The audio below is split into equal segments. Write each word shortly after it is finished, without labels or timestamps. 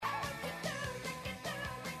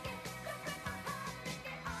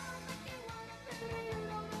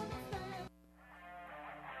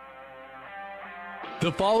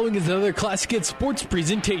The following is another Classic Hits Sports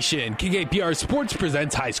presentation. KKPR Sports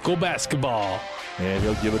presents high school basketball. And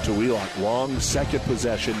he'll give it to Wheelock. Long second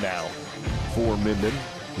possession now for Minden.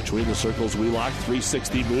 Between the circles, Wheelock,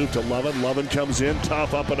 360 move to Lovin. Lovin comes in,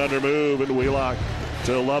 tough up and under move, and Wheelock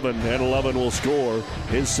to Lovin, and Lovin will score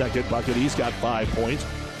his second bucket. He's got 5 points.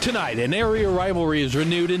 Tonight, an area rivalry is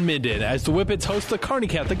renewed in Minden as the Whippets host the Kearney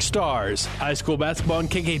Catholic Stars. High school basketball on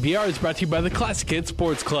KKPR is brought to you by the Classic Hits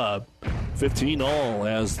Sports Club. 15 all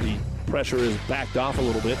as the pressure is backed off a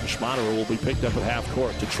little bit, and Schmaderer will be picked up at half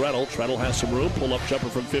court to Treadle. Treadle has some room, pull up jumper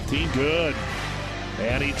from 15, good.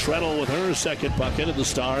 Annie Treadle with her second bucket, and the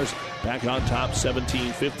Stars back on top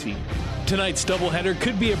 17-15. Tonight's doubleheader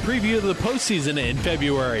could be a preview of the postseason in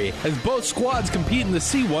February as both squads compete in the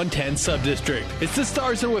C110 sub-district. It's the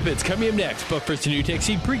Stars and Whippets coming up next, but first a New Tech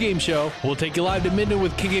Seed pregame show. We'll take you live to Minden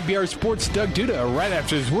with KKPR Sports' Doug Duda right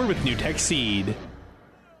after his word with New Tech Seed.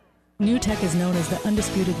 New Tech is known as the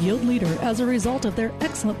undisputed yield leader as a result of their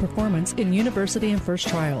excellent performance in university and first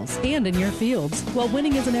trials and in your fields. While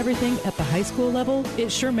winning isn't everything at the high school level,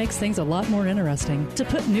 it sure makes things a lot more interesting. To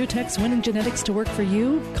put New Tech's winning genetics to work for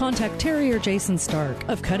you, contact Terry or Jason Stark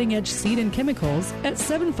of Cutting Edge Seed and Chemicals at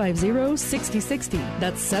 750-6060.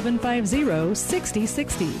 That's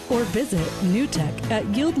 750-6060. Or visit newtech at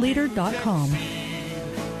yieldleader.com.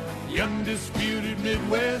 The undisputed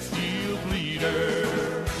Midwest yield leader.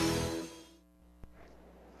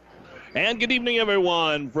 And good evening,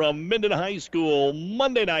 everyone, from Minden High School.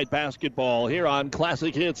 Monday night basketball here on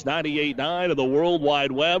Classic Hits 98.9 of the World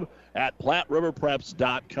Wide Web at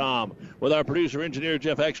PlatteRiverPreps.com. With our producer-engineer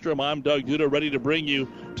Jeff Ekstrom, I'm Doug Duda, ready to bring you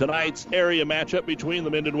tonight's area matchup between the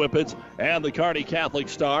Minden Whippets and the Kearney Catholic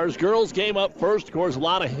Stars. Girls game up first. Of course, a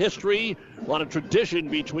lot of history, a lot of tradition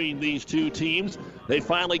between these two teams. They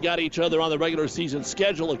finally got each other on the regular season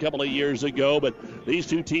schedule a couple of years ago, but these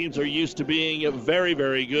two teams are used to being very,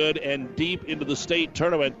 very good and deep into the state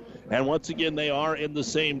tournament. And once again, they are in the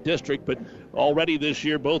same district, but already this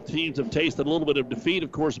year, both teams have tasted a little bit of defeat.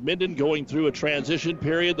 Of course, Minden going through a transition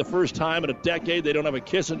period. The first time in a decade, they don't have a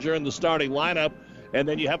Kissinger in the starting lineup. And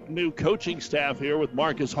then you have a new coaching staff here with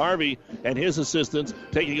Marcus Harvey and his assistants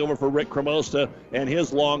taking over for Rick Cremosta and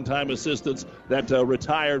his longtime assistants that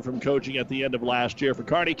retired from coaching at the end of last year. For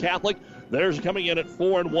Kearney Catholic, they're coming in at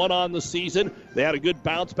 4-1 on the season. They had a good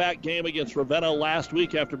bounce-back game against Ravenna last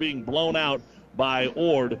week after being blown out by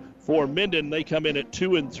Ord. For Minden, they come in at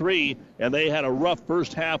 2-3, and they had a rough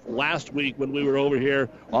first half last week when we were over here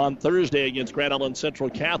on Thursday against Grand Island Central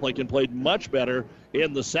Catholic and played much better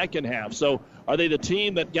in the second half. So are they the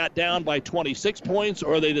team that got down by 26 points,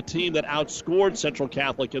 or are they the team that outscored Central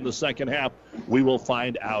Catholic in the second half? We will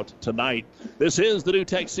find out tonight. This is the New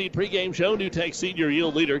Tech Seed pregame show. New Tech Seed, your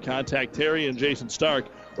yield leader. Contact Terry and Jason Stark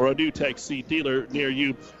or a New Tech Seed dealer near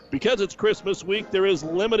you. Because it's Christmas week, there is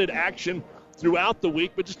limited action throughout the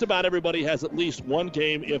week, but just about everybody has at least one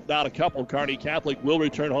game, if not a couple. Kearney Catholic will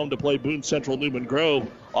return home to play Boone Central Newman Grove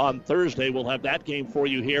on Thursday. We'll have that game for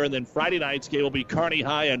you here, and then Friday night's game will be Kearney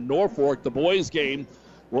High and Norfolk. The boys' game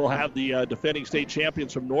will have the defending state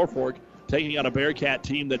champions from Norfolk taking on a Bearcat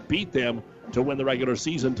team that beat them to win the regular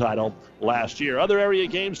season title last year. Other area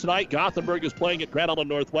games tonight, Gothenburg is playing at Grand Island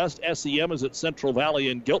Northwest. SEM is at Central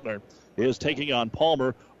Valley, and Giltner is taking on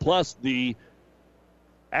Palmer, plus the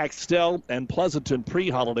Axtell and Pleasanton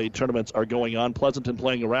pre-holiday tournaments are going on. Pleasanton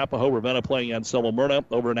playing Arapahoe, Ravenna playing Anselmo Myrna.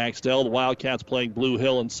 Over in Axtell, the Wildcats playing Blue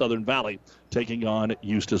Hill and Southern Valley taking on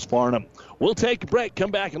Eustis Farnham. We'll take a break,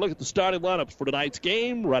 come back and look at the starting lineups for tonight's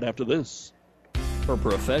game right after this. For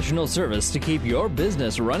professional service to keep your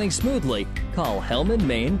business running smoothly, call Hellman,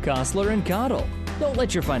 Maine, Kostler, and Cottle. Don't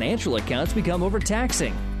let your financial accounts become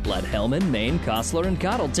overtaxing. Let Hellman, Maine, Kostler, and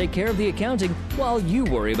Cottle take care of the accounting while you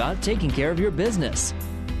worry about taking care of your business.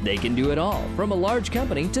 They can do it all, from a large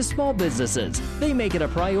company to small businesses. They make it a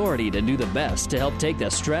priority to do the best to help take the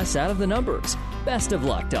stress out of the numbers. Best of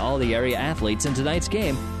luck to all the area athletes in tonight's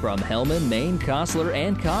game from Hellman, Maine, Kostler,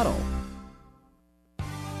 and Cottle.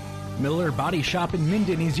 Miller Body Shop in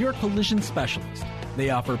Minden is your collision specialist. They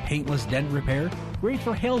offer paintless dent repair, great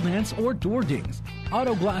for hail dents or door dings,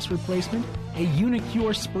 auto glass replacement, a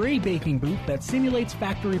Unicure spray baking booth that simulates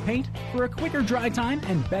factory paint for a quicker dry time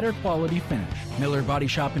and better quality finish. Miller Body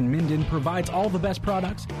Shop in Minden provides all the best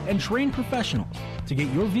products and trained professionals to get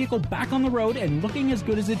your vehicle back on the road and looking as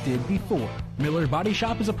good as it did before. Miller Body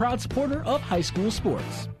Shop is a proud supporter of high school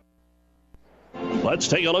sports. Let's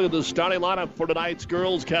take a look at the starting lineup for tonight's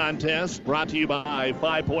girls contest. Brought to you by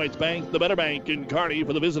 5 Points Bank, the better bank in Kearney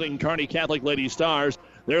for the visiting Kearney Catholic Lady Stars.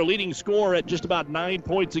 Their leading scorer at just about 9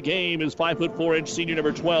 points a game is 5'4" senior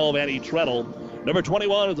number 12, Annie Treadle. Number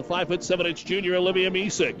 21 is a 5'7" junior, Olivia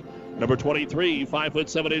Misick. Number 23,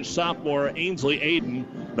 5'7" sophomore Ainsley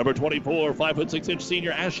Aiden. Number 24, 5'6"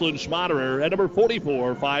 senior Ashlyn Schmaderer. And number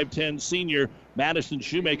 44, 5'10" senior Madison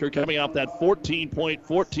Shoemaker, coming off that 14-point,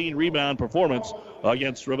 14-rebound performance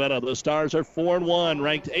against Ravenna. The Stars are 4-1,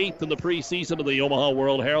 ranked 8th in the preseason of the Omaha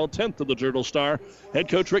World Herald, 10th of the Journal Star. Head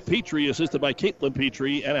coach Rick Petrie, assisted by Caitlin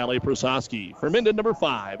Petrie and Allie Prososki. For Minden, number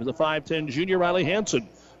 5 is a 5'10" junior Riley Hansen.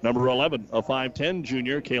 Number 11, a 5'10"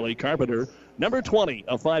 junior Kaylee Carpenter. Number 20,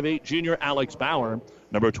 a 5'8" junior Alex Bauer.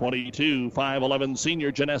 Number 22, 5'11"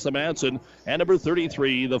 senior Janessa Madsen. And number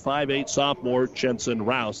 33, the 5'8" sophomore Jensen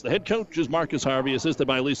Rouse. The head coach is Marcus Harvey, assisted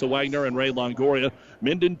by Lisa Wagner and Ray Longoria.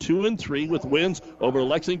 Minden 2-3 with wins over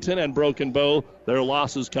Lexington and Broken Bow. Their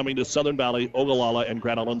losses coming to Southern Valley, Ogallala, and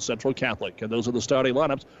Grand Island Central Catholic. And those are the starting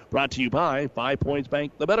lineups brought to you by 5 Points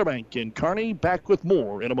Bank, the Better Bank in Kearney. Back with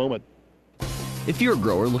more in a moment. If you're a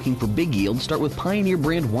grower looking for big yield, start with Pioneer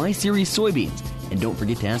brand Y-Series soybeans. And don't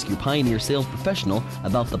forget to ask your Pioneer sales professional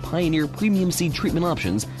about the Pioneer premium seed treatment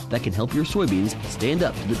options that can help your soybeans stand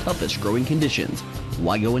up to the toughest growing conditions.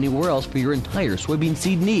 Why go anywhere else for your entire soybean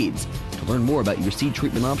seed needs? To learn more about your seed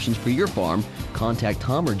treatment options for your farm, contact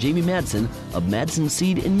Tom or Jamie Madsen of Madsen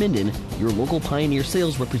Seed in Minden, your local Pioneer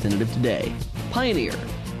sales representative today. Pioneer,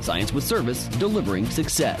 science with service, delivering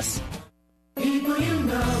success. People you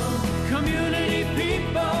know. Community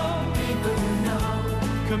people. People you know.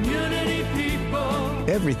 Community people.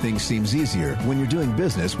 Everything seems easier when you're doing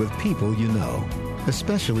business with people you know,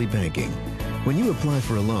 especially banking. When you apply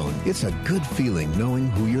for a loan, it's a good feeling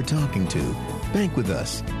knowing who you're talking to. Bank with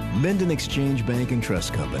us. Minden Exchange Bank and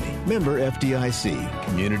Trust Company. Member FDIC.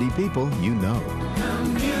 Community people you know.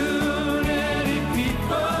 Community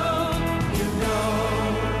people you know.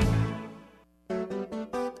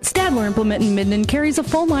 Stadler Implement in Minden carries a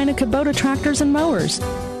full line of Kubota tractors and mowers.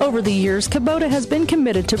 Over the years, Kubota has been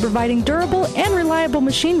committed to providing durable and reliable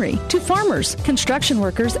machinery to farmers, construction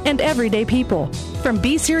workers, and everyday people. From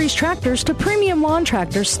B-Series tractors to premium lawn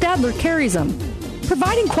tractors, Stadler carries them.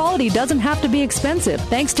 Providing quality doesn't have to be expensive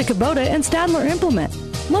thanks to Kubota and Stadler Implement.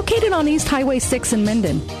 Located on East Highway 6 in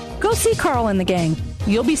Minden. Go see Carl and the gang.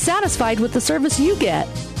 You'll be satisfied with the service you get.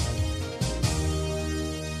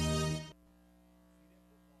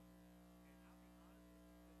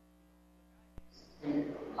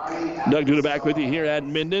 Doug Duda back with you here at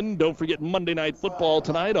Minden. Don't forget Monday Night Football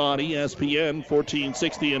tonight on ESPN,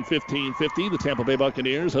 1460 and 1550. The Tampa Bay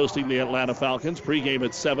Buccaneers hosting the Atlanta Falcons. Pregame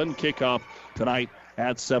at 7, kickoff tonight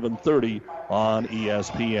at 7:30 on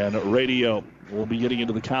ESPN Radio. We'll be getting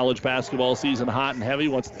into the college basketball season hot and heavy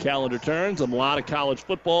once the calendar turns. And a lot of college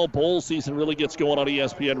football. Bowl season really gets going on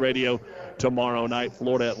ESPN Radio tomorrow night.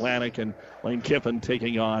 Florida Atlantic and Lane Kiffin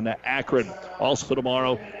taking on Akron. Also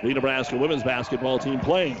tomorrow, the Nebraska women's basketball team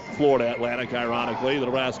playing Florida Atlantic, ironically. The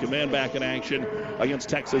Nebraska men back in action against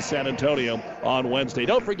Texas San Antonio on Wednesday.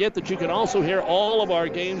 Don't forget that you can also hear all of our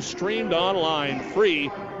games streamed online free.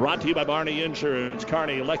 Brought to you by Barney Insurance,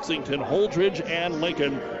 Kearney, Lexington, Holdridge, and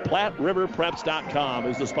Lincoln. PlatteRiverPreps.com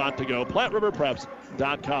is the spot to go.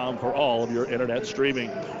 PlatteRiverPreps.com for all of your internet streaming.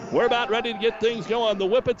 We're about ready to get things going. The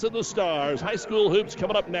Whippets and the Stars. High school hoops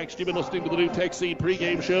coming up next. You've been listening to the New Tech Seed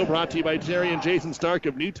pregame show brought to you by Terry and Jason Stark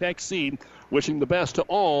of New Tech Seed. Wishing the best to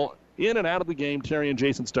all in and out of the game. Terry and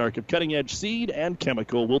Jason Stark of Cutting Edge Seed and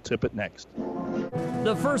Chemical. We'll tip it next.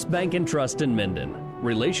 The First Bank and Trust in Minden.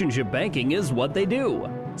 Relationship banking is what they do.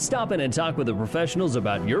 Stop in and talk with the professionals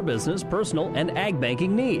about your business, personal, and ag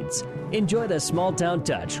banking needs. Enjoy the small town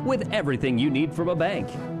touch with everything you need from a bank.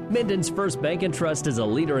 Minden's First Bank and Trust is a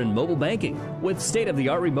leader in mobile banking with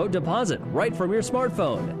state-of-the-art remote deposit right from your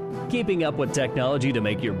smartphone. Keeping up with technology to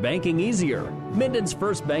make your banking easier. Minden's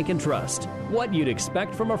First Bank and Trust. What you'd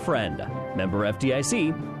expect from a friend. Member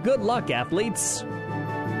FDIC. Good luck, athletes.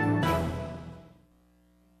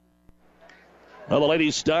 Well, the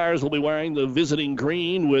Lady Stars will be wearing the visiting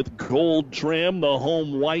green with gold trim, the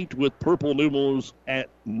home white with purple numerals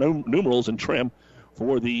and trim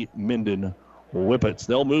for the Minden Whippets.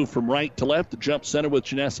 They'll move from right to left to jump center with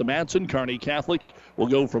Janessa Madsen. Kearney Catholic will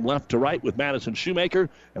go from left to right with Madison Shoemaker,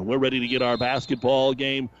 and we're ready to get our basketball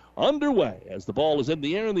game underway as the ball is in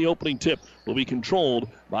the air, and the opening tip will be controlled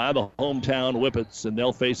by the hometown Whippets, and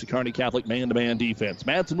they'll face a Kearney Catholic man-to-man defense.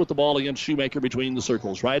 Madsen with the ball against Shoemaker between the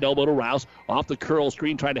circles. Right elbow to Rouse. Off the curl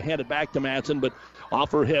screen, trying to hand it back to Madsen, but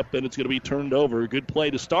off her hip, and it's going to be turned over. Good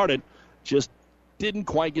play to start it. Just didn't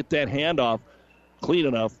quite get that handoff clean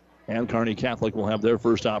enough, and Kearney Catholic will have their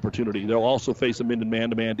first opportunity. They'll also face a Minden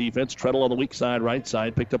man-to-man defense. Treadle on the weak side, right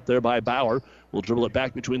side, picked up there by Bauer. Will dribble it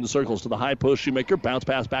back between the circles to the high post. Shoemaker, bounce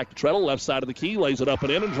pass back to Treadle, left side of the key, lays it up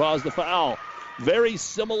and in and draws the foul. Very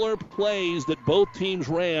similar plays that both teams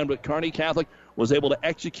ran, but Kearney Catholic was able to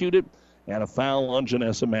execute it, and a foul on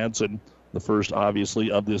Janessa Manson, the first,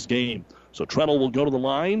 obviously, of this game. So Treadle will go to the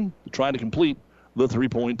line to try to complete the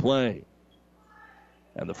three-point play.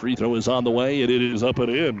 And the free throw is on the way, and it is up and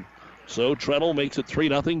in. So Treadle makes it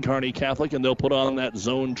 3-0 Kearney Catholic, and they'll put on that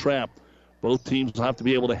zone trap. Both teams will have to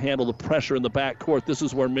be able to handle the pressure in the backcourt. This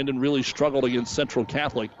is where Minden really struggled against Central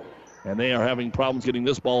Catholic, and they are having problems getting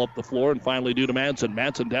this ball up the floor, and finally due to Manson.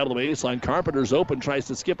 Manson down to the baseline. Carpenter's open, tries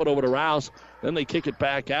to skip it over to Rouse. Then they kick it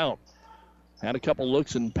back out. Had a couple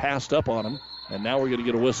looks and passed up on him, and now we're going to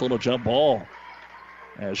get a whistle and a jump ball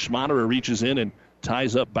as Schmaderer reaches in and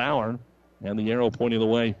ties up Bauer, and the arrow pointing the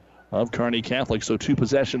way of Kearney Catholic. So 2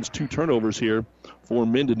 possessions, 2 turnovers here for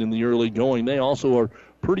Minden in the early going. They also are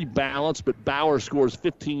pretty balanced, but Bauer scores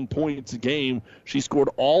 15 points a game. She scored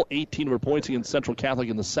all 18 of her points against Central Catholic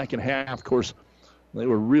in the second half. Of course, they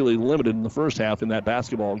were really limited in the first half in that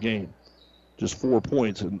basketball game. Just 4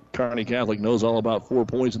 points, and Kearney Catholic knows all about 4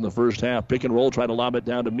 points in the first half. Pick and roll, try to lob it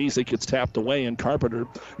down to Misek. It's tapped away, and Carpenter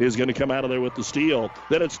is going to come out of there with the steal.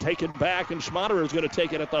 Then it's taken back, and Schmaderer is going to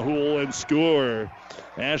take it at the hole and score.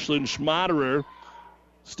 Ashlyn Schmaderer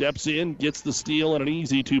steps in, gets the steal, and an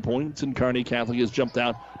easy 2 points, and Kearney Catholic has jumped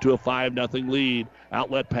out to a 5-0 lead.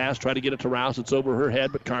 Outlet pass, try to get it to Rouse. It's over her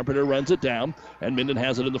head, but Carpenter runs it down, and Minden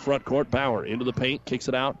has it in the front court. Bauer into the paint, kicks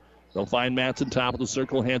it out. They'll find Matson, top of the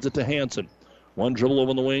circle, hands it to Hansen. One dribble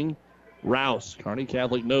over the wing. Rouse. Kearney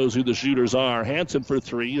Catholic knows who the shooters are. Hansen for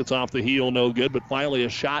 3. It's off the heel, no good, but finally a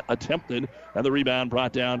shot attempted, and the rebound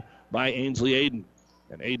brought down by Ainsley Aiden.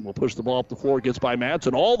 And Aiden will push the ball up the floor, gets by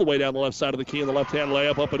Matson all the way down the left side of the key, and the left-hand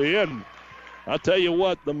layup up and in. I'll tell you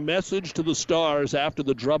what, the message to the Stars after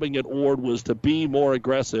the drubbing at Ord was to be more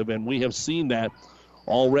aggressive, and we have seen that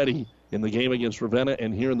already in the game against Ravenna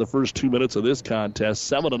and here in the first 2 minutes of this contest.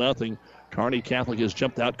 7-0. Kearney Catholic has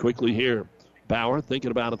jumped out quickly here. Bauer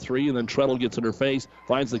thinking about a 3, and then Treadle gets in her face,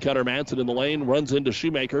 finds the cutter Manson in the lane, runs into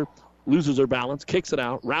Shoemaker, loses her balance, kicks it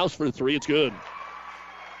out. Rouse for 3, it's good.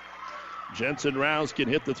 Jensen Rouse can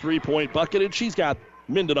hit the 3-point bucket, and she's got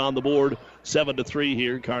Minden on the board. 7-3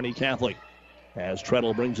 here, Kearney Catholic. As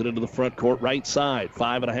Treadle brings it into the front court right side.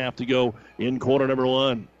 5.5 to go in quarter number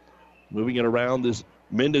 1. Moving it around this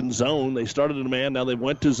Minden zone. They started in a man, now they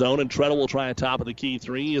went to zone, and Treadle will try a top of the key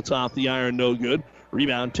 3. It's off the iron, no good.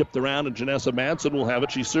 Rebound tipped around, and Janessa Manson will have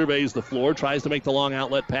it. She surveys the floor, tries to make the long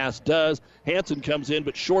outlet pass, does. Hansen comes in,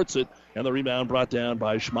 but shorts it, and the rebound brought down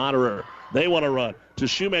by Schmaderer. They want to run to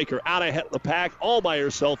Shoemaker. Out ahead of the pack, all by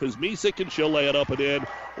herself is Misek, and she'll lay it up and in.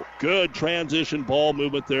 Good transition ball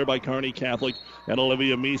movement there by Kearney Catholic, and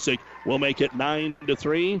Olivia Misek will make it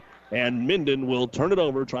 9-3. And Minden will turn it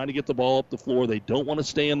over, trying to get the ball up the floor. They don't want to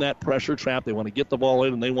stay in that pressure trap. They want to get the ball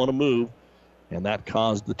in, and they want to move. And that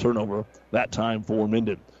caused the turnover that time for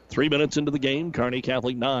Minden. 3 minutes into the game, Kearney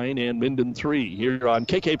Catholic 9 and Minden 3. Here on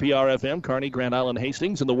KKPR-FM, Kearney, Grand Island,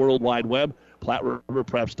 Hastings, and the World Wide Web,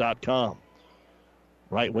 PlatteRiverPreps.com.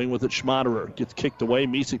 Right wing with it, Schmaderer gets kicked away.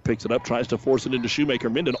 Misek picks it up, tries to force it into Shoemaker.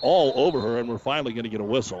 Minden all over her, and we're finally going to get a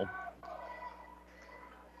whistle.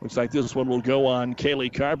 Looks like this one will go on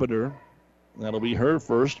Kaylee Carpenter. That'll be her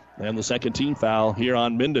first, and the second team foul here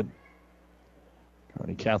on Minden.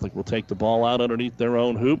 Kearney Catholic will take the ball out underneath their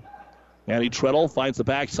own hoop. Annie Treadle finds the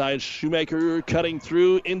backside. Shoemaker cutting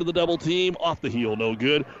through into the double team. Off the heel, no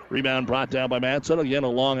good. Rebound brought down by Matson. Again, a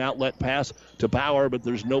long outlet pass to Bauer, but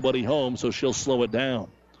there's nobody home, so she'll slow it down.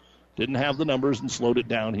 Didn't have the numbers and slowed it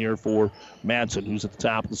down here for Madsen, who's at the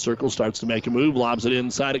top of the circle, starts to make a move, lobs it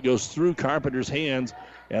inside. It goes through Carpenter's hands,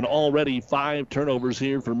 and already 5 turnovers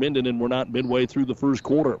here for Minden, and we're not midway through the first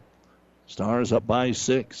quarter. Stars up by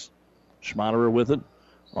 6. Schmaderer with it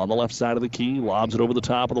on the left side of the key, lobs it over the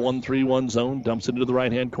top of the 1-3-1 zone, dumps it into the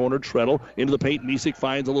right-hand corner. Treadle into the paint. Misek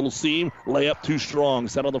finds a little seam. Layup too strong.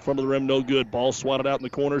 Set on the front of the rim, no good. Ball swatted out in the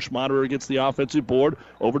corner. Schmaderer gets the offensive board.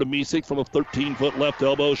 Over to Misek from a 13-foot left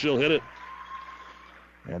elbow. She'll hit it.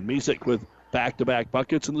 And Misek with back-to-back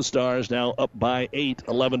buckets, and the Stars now up by 8,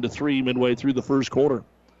 11-3 midway through the first quarter.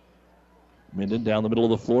 Minden down the middle of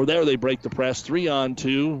the floor. There they break the press.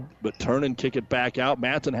 3-on-2, but turn and kick it back out.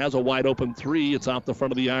 Matson has a wide-open 3. It's off the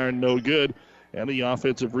front of the iron, no good. And the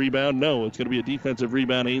offensive rebound, no. It's going to be a defensive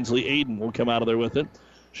rebound. Ainsley Aiden will come out of there with it.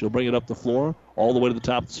 She'll bring it up the floor, all the way to the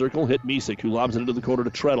top of the circle. Hit Misek, who lobs it into the corner to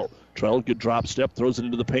Treadle. Treadle, good drop step, throws it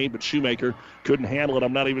into the paint, but Shoemaker couldn't handle it.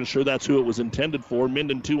 I'm not even sure that's who it was intended for.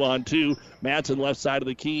 Minden 2-on-2. Matson left side of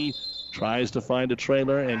the key. Tries to find a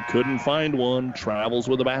trailer and couldn't find one. Travels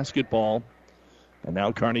with a basketball. And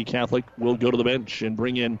now Kearney Catholic will go to the bench and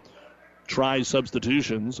bring in try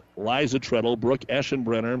substitutions. Liza Treadle, Brooke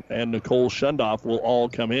Eschenbrenner, and Nicole Shundoff will all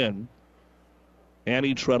come in.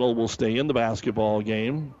 Annie Treadle will stay in the basketball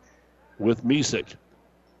game. with Misek.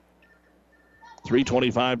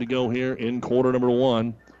 3:25 to go here in quarter number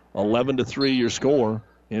 1. 11-3 your score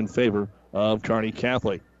in favor of Kearney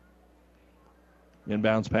Catholic.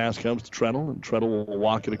 Inbounds pass comes to Treadle, and Treadle will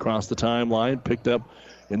walk it across the timeline. Picked up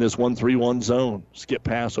in this 1-3-1 zone. Skip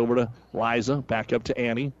pass over to Liza. Back up to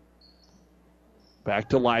Annie. Back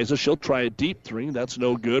to Liza. She'll try a deep three. That's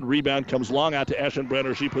no good. Rebound comes long out to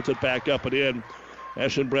Eschenbrenner. She puts it back up and in.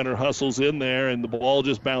 Eschenbrenner hustles in there, and the ball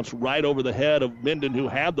just bounced right over the head of Minden, who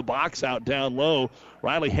had the box out down low.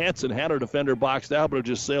 Riley Hansen had her defender boxed out, but it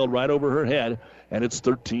just sailed right over her head, and it's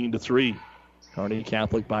 13-3. Kearney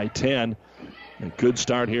Catholic by 10. A good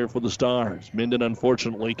start here for the Stars. Minden,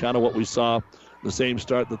 unfortunately, kind of what we saw, the same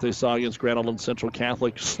start that they saw against Grand Island Central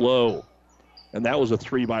Catholic, slow. And that was a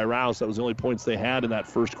 3 by Rouse. That was the only points they had in that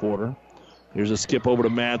first quarter. Here's a skip over to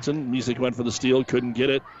Madsen. Misek went for the steal, couldn't get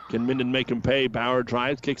it. Can Minden make him pay? Bauer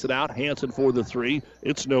drives, kicks it out. Hansen for the 3.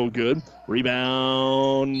 It's no good.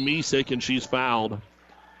 Rebound, Misek, and she's fouled.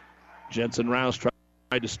 Jensen Rouse tried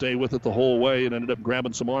to stay with it the whole way and ended up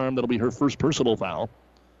grabbing some arm. That'll be her first personal foul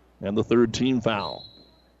and the third team foul.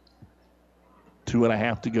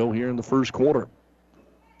 2.5 to go here in the first quarter.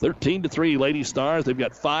 13-3, Lady Stars. They've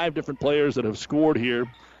got 5 different players that have scored here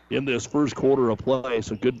in this first quarter of play.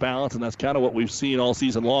 So good balance, and that's kind of what we've seen all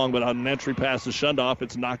season long. But on an entry pass to Shundoff,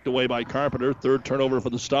 it's knocked away by Carpenter. Third turnover for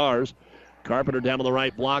the Stars. Carpenter down to the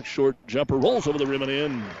right block. Short jumper rolls over the rim and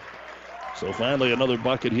in. So finally another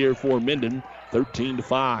bucket here for Minden.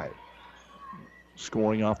 13-5.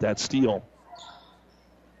 Scoring off that steal.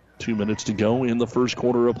 2 minutes to go in the first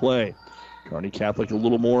quarter of play. Kearney Catholic a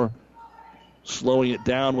little more slowing it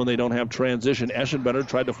down when they don't have transition. Eschenbrenner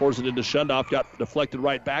tried to force it into Shundoff, got deflected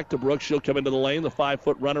right back to Brooks. She'll come into the lane. The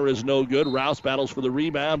 5-foot runner is no good. Rouse battles for the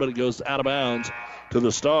rebound, but it goes out of bounds to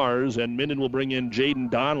the Stars, and Minden will bring in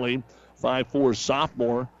Jaden Donnelly, 5'4"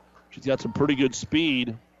 sophomore. She's got some pretty good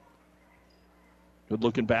speed.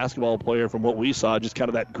 Good-looking basketball player from what we saw, just kind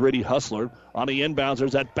of that gritty hustler. On the inbounds,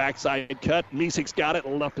 there's that backside cut. Misek's got it.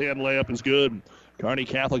 Left-hand layup is good. Kearney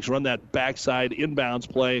Catholic's run that backside inbounds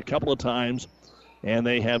play a couple of times, and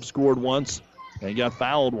they have scored once and got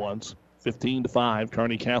fouled once. 15-5,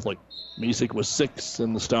 Kearney Catholic. Misek was 6,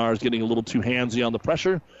 and the Stars getting a little too handsy on the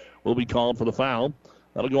pressure. Will be called for the foul.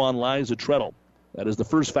 That'll go on Liza Treadle. That is the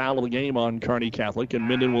first foul of the game on Kearney Catholic, and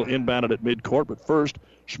Minden will inbound it at midcourt. But first,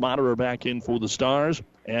 Schmaderer back in for the Stars,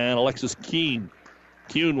 and Alexis Keene.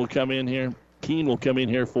 Keene will come in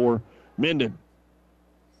here for Minden.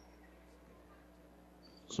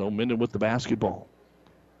 So Minden with the basketball.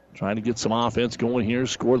 Trying to get some offense going here.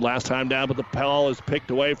 Scored last time down, but the ball is picked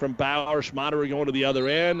away from Bauer. Schmaderer going to the other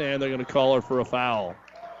end, and they're going to call her for a foul.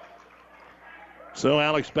 So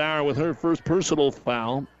Alex Bauer with her first personal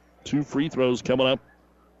foul. 2 free throws coming up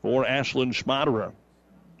for Ashlyn Schmaderer.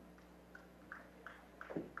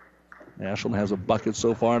 Ashlyn has a bucket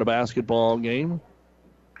so far in a basketball game.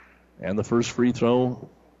 And the first free throw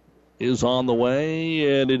is on the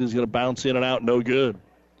way, and it is going to bounce in and out, no good.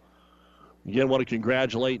 Again, want to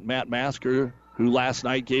congratulate Matt Masker, who last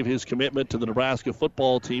night gave his commitment to the Nebraska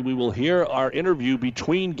football team. We will hear our interview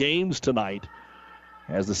between games tonight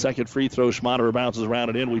as the second free throw, Schmaderer bounces around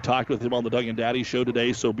and in. We talked with him on the Doug and Daddy show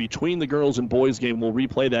today, so between the girls and boys game, we'll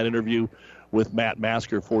replay that interview with Matt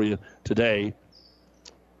Masker for you today.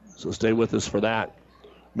 So stay with us for that.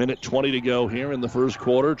 Minute 20 to go here in the first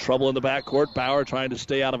quarter. Trouble in the backcourt. Bauer trying to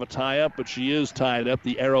stay out of a tie-up, but she is tied up.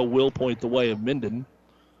 The arrow will point the way of Minden.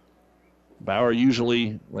 Bauer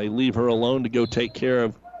usually, they leave her alone to go take care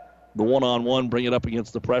of the one-on-one, bring it up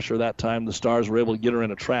against the pressure. That time the Stars were able to get her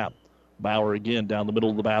in a trap. Bauer again down the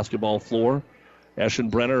middle of the basketball floor.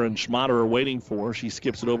 Eschenbrenner and Schmaderer are waiting for her. She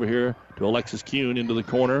skips it over here to Alexis Kuhn into the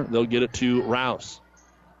corner. They'll get it to Rouse.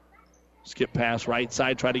 Skip pass right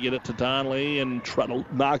side, try to get it to Donnelly, and Treadle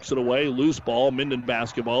knocks it away. Loose ball, Minden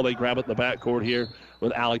basketball. They grab it in the backcourt here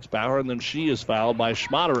with Alex Bauer, and then she is fouled by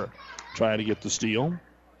Schmaderer trying to get the steal.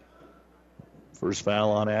 First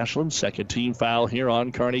foul on Ashland, second team foul here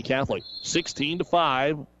on Kearney Catholic.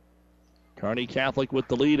 16-5. Kearney Catholic with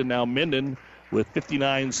the lead, and now Minden with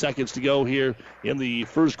 59 seconds to go here in the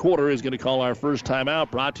first quarter is going to call our first timeout,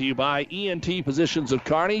 brought to you by ENT Physicians of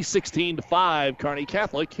Kearney. 16-5, Kearney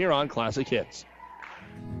Catholic here on Classic Hits.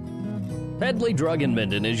 Pedley Drug in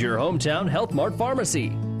Minden is your hometown Health Mart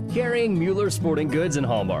pharmacy, carrying Mueller Sporting Goods and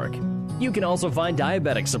Hallmark. You can also find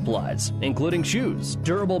diabetic supplies, including shoes,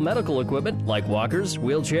 durable medical equipment like walkers,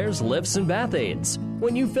 wheelchairs, lifts, and bath aids.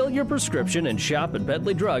 When you fill your prescription and shop at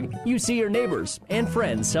Pedley Drug, you see your neighbors and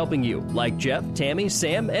friends helping you, like Jeff, Tammy,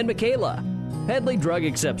 Sam, and Michaela. Pedley Drug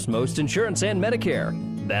accepts most insurance and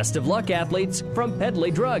Medicare. Best of luck, athletes, from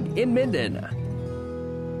Pedley Drug in Minden.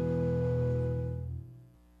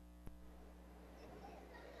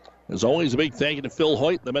 As always, a big thank you to Phil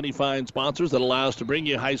Hoyt, the many fine sponsors that allow us to bring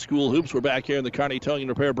you high school hoops. We're back here in the Kearney Towing and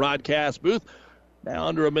Repair broadcast booth. Now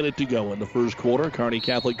under a minute to go in the first quarter. Kearney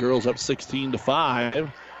Catholic girls up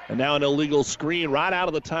 16-5. And now an illegal screen right out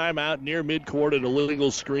of the timeout near midcourt. An illegal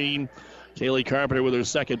screen. Kaylee Carpenter with her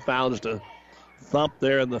second foul, just a thump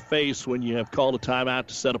there in the face when you have called a timeout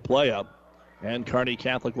to set a play up. And Kearney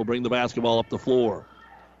Catholic will bring the basketball up the floor.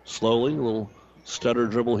 Slowly, a little stutter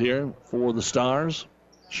dribble here for the Stars.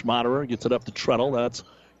 Schmaderer gets it up to Treadle. That's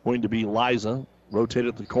going to be Liza. Rotated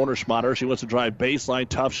at the corner. Schmaderer, she wants to drive baseline.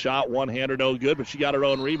 Tough shot. One-hander, no good, but she got her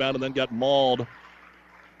own rebound and then got mauled.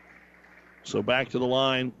 So back to the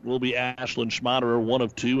line will be Ashlyn Schmaderer. 1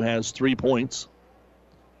 of 2, has 3 points.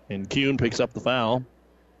 And Kuhn picks up the foul.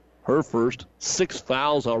 Her first. 6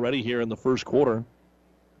 fouls already here in the first quarter.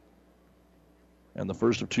 And the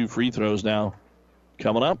first of 2 free throws now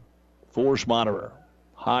coming up for Schmaderer.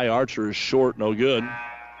 High archer is short, no good.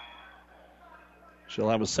 She'll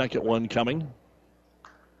have a second one coming.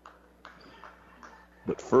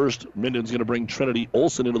 But first, Minden's going to bring Trinity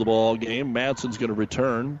Olsen into the ball game. Madsen's going to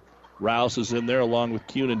return. Rouse is in there along with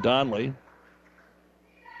Kuhn and Donley.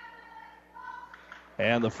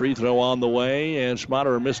 And the free throw on the way, and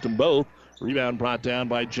Schmaderer missed them both. Rebound brought down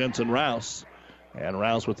by Jensen Rouse. And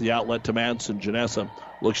Rouse with the outlet to Madsen. Janessa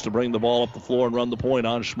looks to bring the ball up the floor and run the point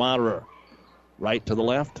on Schmaderer. Right to the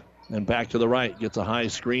left and back to the right. Gets a high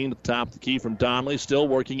screen at the top of the key from Donley. Still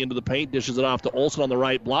working into the paint. Dishes it off to Olsen on the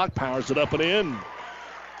right block. Powers it up and in.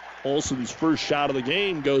 Olsen's first shot of the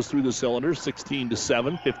game goes through the cylinder.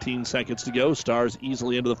 16-7. 15 seconds to go. Stars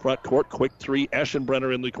easily into the front court. Quick three.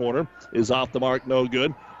 Eschenbrenner in the corner. Is off the mark. No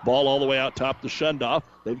good. Ball all the way out top to Shundoff.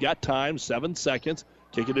 They've got time. 7 seconds.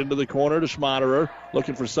 Kick it into the corner to Schmaderer.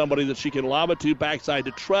 Looking for somebody that she can lob it to. Backside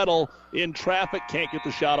to Treadle. In traffic. Can't get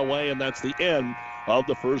the shot away. And that's the end of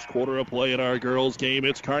the first quarter of play in our girls game.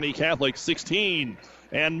 It's Kearney Catholic 16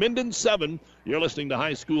 and Minden 7. You're listening to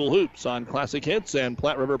High School Hoops on Classic Hits and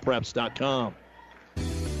PlatteRiverPreps.com.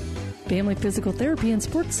 Family Physical Therapy and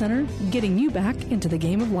Sports Center, getting you back into the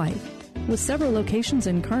game of life. With several locations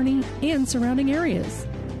in Kearney and surrounding areas.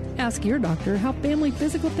 Ask your doctor how Family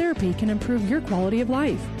Physical Therapy can improve your quality of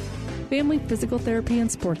life. Family Physical Therapy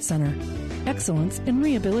and Sports Center. Excellence in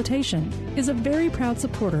Rehabilitation is a very proud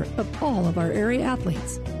supporter of all of our area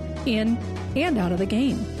athletes, in and out of the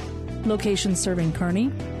game. Locations serving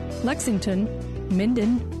Kearney, Lexington,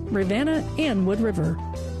 Minden, Ravenna, and Wood River.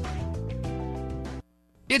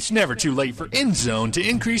 It's never too late for EndZone to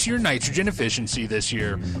increase your nitrogen efficiency this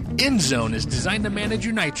year. EndZone is designed to manage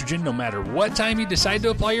your nitrogen no matter what time you decide to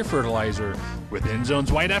apply your fertilizer. With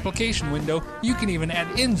EndZone's wide application window, you can even add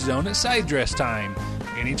EndZone at side dress time.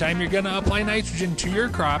 Anytime you're going to apply nitrogen to your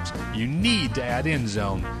crops, you need to add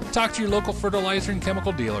EndZone. Talk to your local fertilizer and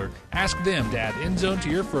chemical dealer. Ask them to add EndZone to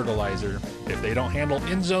your fertilizer. If they don't handle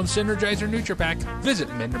EndZone Synergizer NutriPack,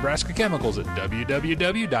 visit Mid-Nebraska Chemicals at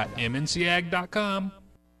www.mncag.com.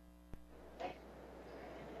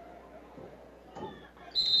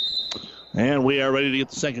 And we are ready to get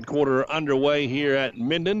the second quarter underway here at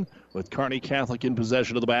Minden with Kearney Catholic in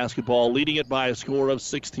possession of the basketball, leading it by a score of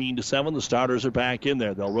 16-7. The starters are back in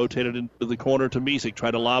there. They'll rotate it into the corner to Misek,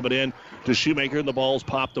 try to lob it in to Shoemaker, and the ball's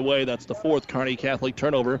popped away. That's the fourth Kearney Catholic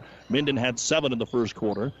turnover. Minden had 7 in the first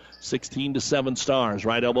quarter. 16-7 Stars.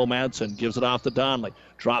 Right elbow Madsen gives it off to Donley.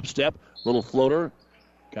 Drop step, little floater.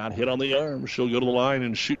 Got hit on the arm. She'll go to the line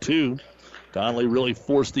and shoot 2. Donley really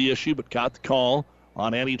forced the issue, but got the call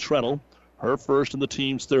on Annie Treadle. Her first and the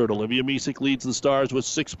team's third. Olivia Misek leads the Stars with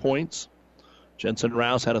 6 points. Jensen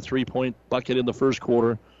Rouse had a 3-point bucket in the first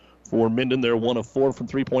quarter for Minden. They're 1 of 4 from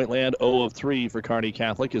three-point land, 0 of 3 for Kearney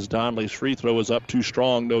Catholic as Donley's free throw is up too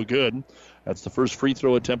strong, no good. That's the first free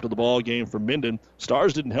throw attempt of the ball game for Minden.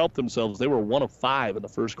 Stars didn't help themselves. They were 1 of 5 in the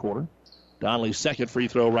first quarter. Donley's second free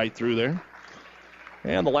throw right through there.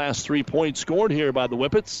 And the last 3 points scored here by the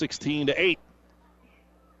Whippets, 16-8.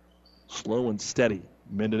 Slow and steady.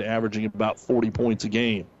 Minden averaging about 40 points a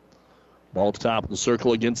game. Ball to top of the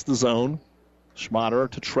circle against the zone.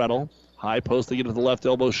 Schmaderer to Treadle. High post, they get to the left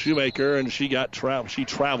elbow. Shoemaker, and she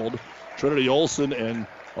traveled. Trinity Olsen and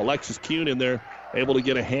Alexis Kuhn in there, able to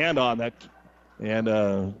get a hand on that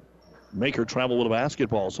and make her travel with a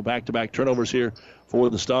basketball. So back-to-back turnovers here for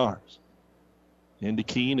the Stars. Into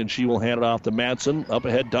Keene, and she will hand it off to Madsen. Up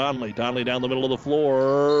ahead, Donley. Donley down the middle of the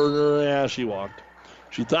floor. Yeah, she walked.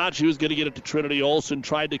 She thought she was going to get it to Trinity Olsen,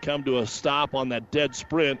 tried to come to a stop on that dead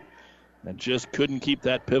sprint, and just couldn't keep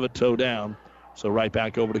that pivot toe down. So right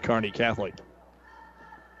back over to Kearney Catholic.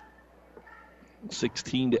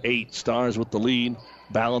 16-8, Stars with the lead.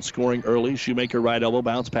 Balance scoring early. Shoemaker right elbow,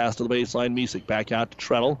 bounce pass to the baseline. Misek back out to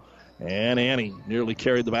Treadle. And Annie nearly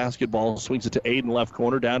carried the basketball, swings it to Aiden left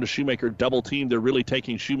corner, down to Shoemaker, double team. They're really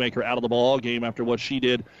taking Shoemaker out of the ball game after what she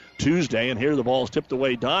did Tuesday. And here the ball is tipped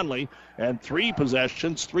away. Donley, and 3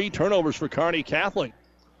 possessions, 3 turnovers for Kearney Catholic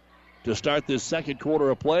to start this second quarter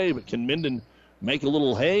of play. But can Minden make a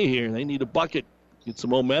little hay here? They need a bucket, get some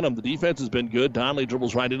momentum. The defense has been good. Donley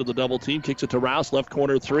dribbles right into the double team, kicks it to Rouse, left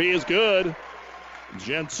corner 3 is good.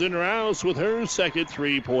 Jensen Rouse with her second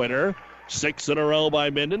three-pointer. 6 in a row by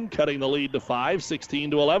Minden, cutting the lead to 5,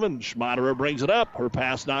 16-11. Schmaderer brings it up. Her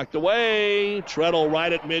pass knocked away. Treadle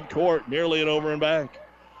right at midcourt, nearly an over and back.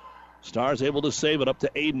 Stars able to save it up to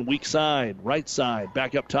Aiden, weak side, right side.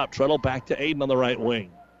 Back up top, Treadle back to Aiden on the right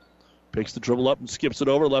wing. Picks the dribble up and skips it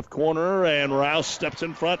over, left corner, and Rouse steps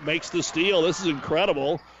in front, makes the steal. This is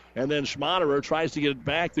incredible. And then Schmaderer tries to get it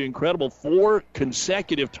back. The incredible 4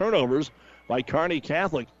 consecutive turnovers by Kearney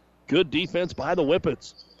Catholic. Good defense by the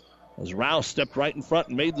Whippets, as Rouse stepped right in front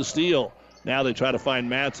and made the steal. Now they try to find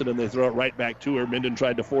Madsen, and they throw it right back to her. Minden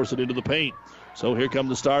tried to force it into the paint. So here come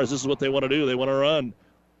the Stars. This is what they want to do. They want to run.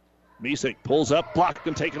 Misek pulls up, blocked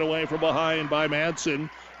and taken away from behind by Madsen.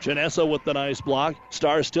 Janessa with the nice block.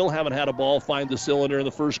 Stars still haven't had a ball find the cylinder in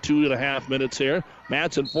the first 2.5 minutes here.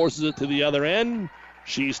 Madsen forces it to the other end.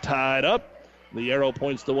 She's tied up. The arrow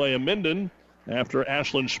points the way of Minden after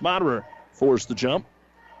Ashlyn Schmaderer forced the jump.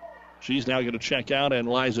 She's now going to check out, and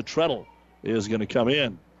Liza Treadle is going to come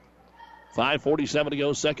in. 5:47 to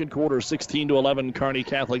go, second quarter, 16-11. Kearney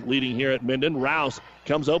Catholic leading here at Minden. Rouse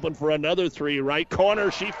comes open for another 3, right corner.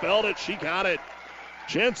 She felt it. She got it.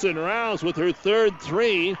 Jensen Rouse with her third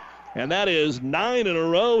 3, and that is 9 in a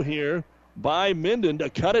row here by Minden to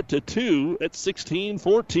cut it to 2 at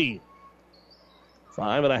 16-14.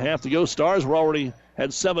 5.5 to go. Stars were already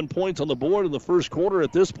had 7 points on the board in the first quarter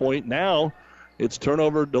at this point. Now it's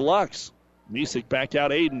turnover deluxe. Misek back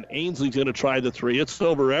out Aiden. Ainsley's going to try the 3. It's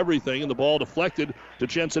over everything, and the ball deflected to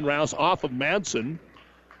Jensen Rouse off of Madsen.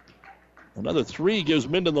 Another 3 gives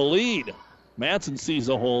Minden the lead. Madsen sees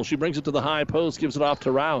the hole. She brings it to the high post, gives it off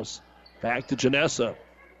to Rouse. Back to Janessa.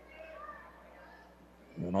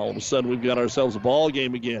 And all of a sudden, we've got ourselves a ball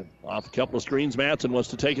game again. Off a couple of screens, Madsen wants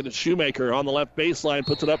to take it at Shoemaker on the left baseline.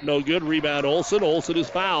 Puts it up, no good. Rebound, Olsen. Olsen is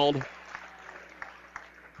fouled.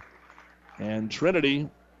 And Trinity,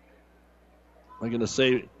 I'm going to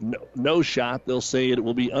say no shot. They'll say it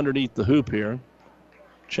will be underneath the hoop here.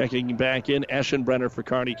 Checking back in, Eschenbrenner for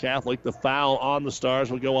Kearney Catholic. The foul on the Stars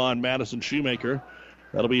will go on Madison Shoemaker.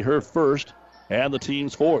 That'll be her first and the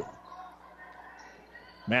team's 4th.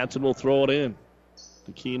 Madsen will throw it in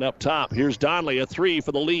to Keene up top. Here's Donley, a 3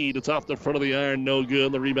 for the lead. It's off the front of the iron, no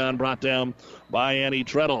good. The rebound brought down by Annie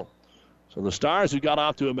Treadle. So the Stars, who got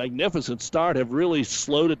off to a magnificent start, have really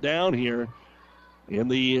slowed it down here in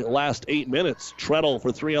the last 8 minutes. Treadle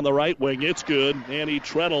for 3 on the right wing. It's good. Annie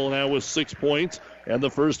Treadle now with 6 points and the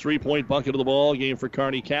first 3-point bucket of the ball game for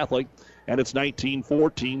Kearney Catholic. And it's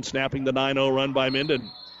 19-14, snapping the 9-0 run by Minden.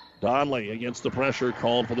 Donley against the pressure,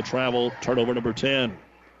 called for the travel, turnover number 10.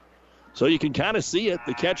 So you can kind of see it.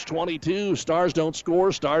 The catch-22, Stars don't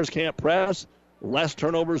score, Stars can't press. Less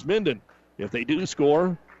turnovers, Minden. If they do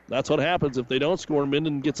score, that's what happens. If they don't score,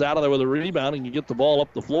 Minden gets out of there with a rebound, and you get the ball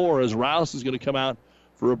up the floor as Rouse is going to come out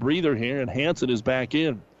for a breather here, and Hansen is back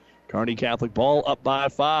in. Kearney Catholic ball up by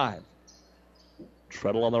 5.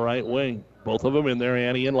 Treadle on the right wing. Both of them in there,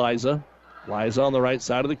 Annie and Liza. Liza on the right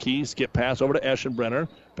side of the key. Skip pass over to Eschenbrenner.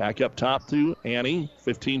 Back up top to Annie.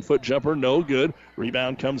 15-foot jumper, no good.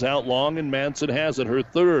 Rebound comes out long, and Madsen has it, her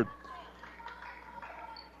 3rd.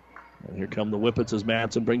 And here come the Whippets as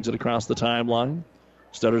Madsen brings it across the timeline.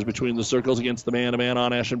 Stutters between the circles against the man-to-man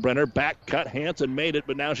on Eschenbrenner. Back cut, Hansen made it,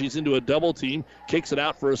 but now she's into a double team. Kicks it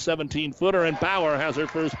out for a 17-footer, and Bauer has her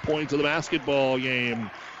first points of the basketball game.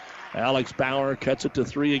 Alex Bauer cuts it to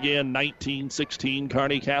 3 again, 19-16,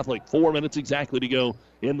 Kearney Catholic. 4 minutes exactly to go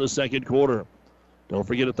in the second quarter. Don't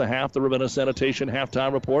forget at the half, the Ravenna Sanitation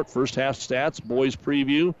halftime report. First half stats, boys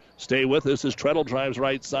preview. Stay with us as Treadle drives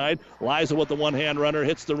right side. Liza with the one-hand runner,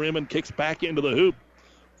 hits the rim and kicks back into the hoop.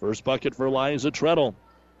 First bucket for Liza Treadle.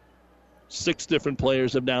 6 different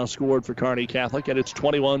players have now scored for Kearney Catholic, and it's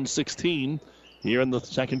 21-16. Here in the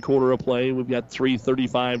second quarter of play, we've got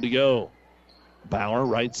 3:35 to go. Bauer,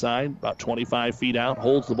 right side, about 25 feet out,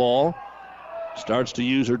 holds the ball. Starts to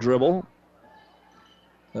use her dribble.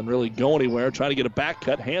 Doesn't really go anywhere. Trying to get a back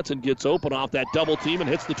cut. Hansen gets open off that double team and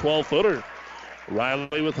hits the 12-footer.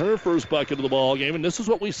 Riley with her first bucket of the ball game. And this is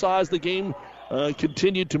what we saw as the game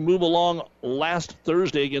continued to move along last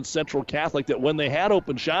Thursday against Central Catholic, that when they had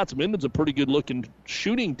open shots, Minden's a pretty good-looking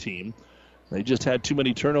shooting team. They just had too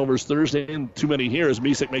many turnovers Thursday and too many here as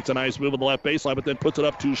Misek makes a nice move on the left baseline, but then puts it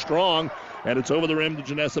up too strong, and it's over the rim to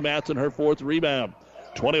Janessa Matson, her fourth rebound.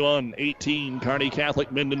 21-18, Kearney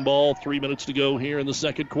Catholic Minden ball. 3 minutes to go here in the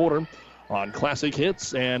second quarter on Classic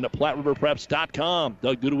Hits and PlatteRiverPreps.com.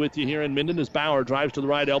 Doug Duda with you here in Minden as Bauer drives to the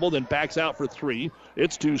right elbow, then backs out for three.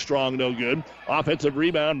 It's too strong, no good. Offensive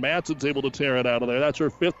rebound, Matson's able to tear it out of there. That's her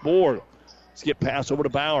fifth board. Skip pass over to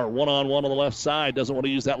Bauer, one-on-one on the left side. Doesn't want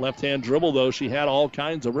to use that left-hand dribble, though. She had all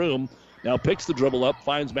kinds of room. Now picks the dribble up,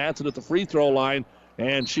 finds Matson at the free throw line,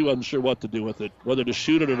 and she wasn't sure what to do with it, whether to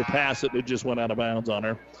shoot it or to pass it. It just went out of bounds on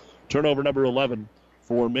her. Turnover number 11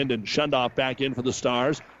 for Minden. Shundoff back in for the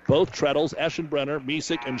Stars. Both Treadles, Eschenbrenner,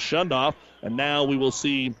 Misek, and Shundoff. And now we will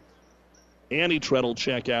see Annie Treadle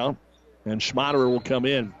check out, and Schmaderer will come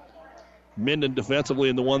in. Minden defensively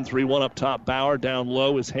in the 1-3-1 up top. Bauer down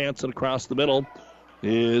low is Hanson. Across the middle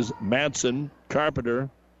is Madsen, Carpenter,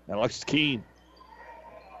 and Alexis Keene.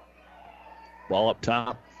 Ball up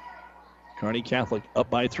top. Kearney Catholic up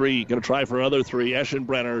by three. Going to try for another three.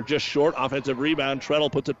 Eschenbrenner just short. Offensive rebound. Treadle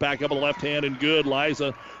puts it back up on the left hand and good.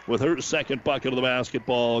 Liza with her second bucket of the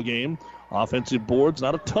basketball game. Offensive boards,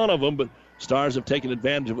 not a ton of them, but Stars have taken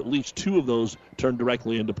advantage of at least two of those turned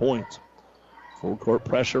directly into points. Full court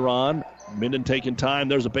pressure on. Minden taking time.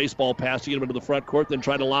 There's a baseball pass to get him into the front court, then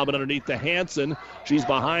try to lob it underneath to Hanson. She's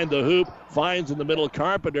behind the hoop. Finds in the middle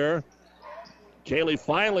Carpenter. Kaylee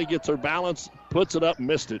finally gets her balance, puts it up,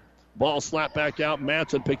 missed it. Ball slapped back out.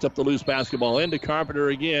 Madsen picks up the loose basketball. Into Carpenter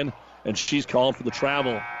again, and she's called for the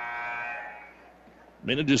travel.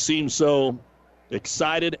 Minden just seems so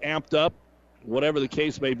excited, amped up, whatever the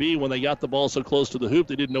case may be. When they got the ball so close to the hoop,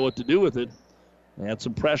 they didn't know what to do with it. They had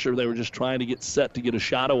some pressure. They were just trying to get set to get a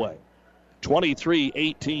shot away.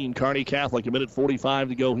 23-18, Kearney Catholic. 1:45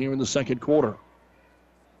 to go here in the second quarter.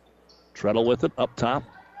 Treadle with it up top.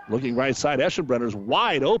 Looking right side. Eschenbrenner's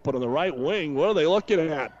wide open on the right wing. What are they looking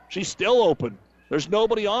at? She's still open. There's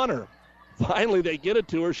nobody on her. Finally, they get it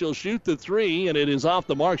to her. She'll shoot the three, and it is off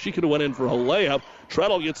the mark. She could have went in for a layup.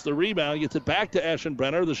 Treadle gets the rebound, gets it back to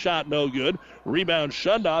Eschenbrenner. The shot no good. Rebound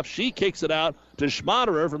Shundoff. She kicks it out to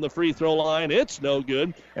Schmaderer from the free throw line. It's no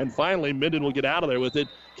good. And finally, Minden will get out of there with it.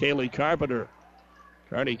 Kaylee Carpenter.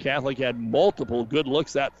 Kearney Catholic had multiple good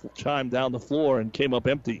looks that time down the floor and came up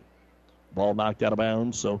empty. Ball knocked out of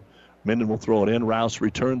bounds, so Minden will throw it in. Rouse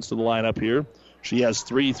returns to the lineup here. She has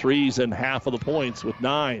 3 threes and half of the points with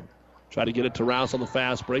 9. Try to get it to Rouse on the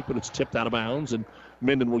fast break, but it's tipped out of bounds, and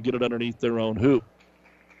Minden will get it underneath their own hoop.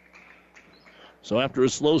 So after a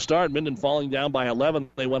slow start, Minden falling down by 11,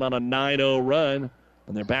 they went on a 9-0 run,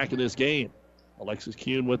 and they're back in this game. Alexis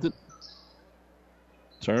Kuhn with it.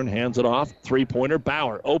 Turn, hands it off. Three-pointer,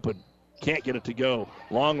 Bauer, open. Can't get it to go.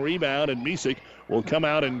 Long rebound, and Misek will come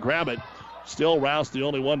out and grab it. Still Rouse the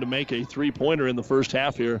only one to make a three-pointer in the first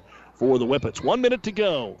half here for the Whippets. 1 minute to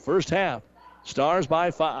go. First half. Stars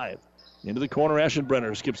by 5. Into the corner,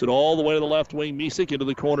 Eschenbrenner skips it all the way to the left wing. Misek into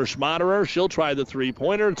the corner, Schmaderer. She'll try the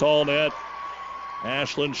three-pointer. It's all net.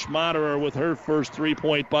 Ashlyn Schmaderer with her first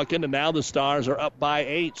three-point bucket, and now the Stars are up by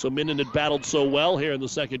 8. So Minden had battled so well here in the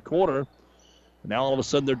second quarter. Now all of a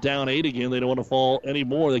sudden they're down 8 again. They don't want to fall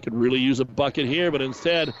anymore. They could really use a bucket here, but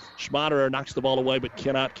instead Schmaderer knocks the ball away but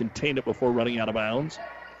cannot contain it before running out of bounds.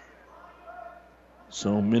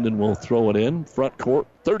 So Minden will throw it in. Front court,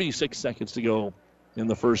 36 seconds to go in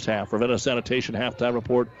the first half. Ravenna Sanitation halftime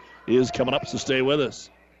report is coming up, so stay with us.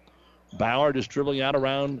 Bauer just dribbling out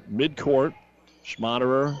around midcourt.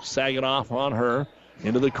 Schmaderer sagging off on her.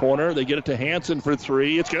 Into the corner. They get it to Hanson for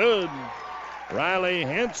three. It's good. Riley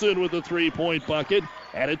Hanson with a three-point bucket,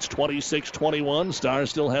 and it's 26-21. Stars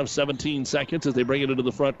still have 17 seconds as they bring it into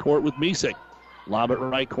the front court with Misek. Lob it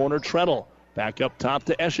right corner, Treadle. Back up top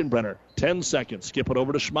to Eschenbrenner. 10 seconds. Skip it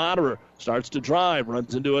over to Schmaderer. Starts to drive.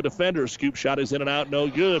 Runs into a defender. Scoop shot is in and out. No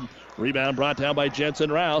good. Rebound brought down by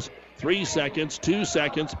Jensen Rouse. 3 seconds. 2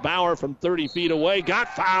 seconds. Bauer from 30 feet away.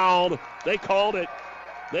 Got fouled. They called it.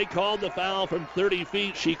 They called the foul from 30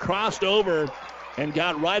 feet. She crossed over and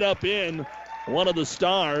got right up in one of the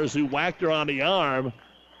Stars who whacked her on the arm.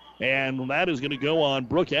 And that is going to go on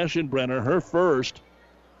Brooke Eschenbrenner, her first.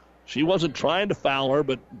 She wasn't trying to foul her,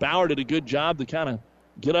 but Bauer did a good job to kind of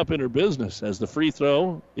get up in her business as the free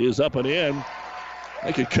throw is up and in.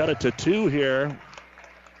 They could cut it to 2 here.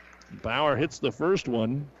 Bauer hits the first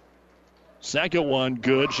one. Second one,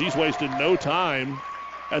 good. She's wasted no time.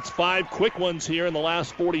 That's 5 quick ones here in the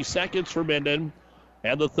last 40 seconds for Minden.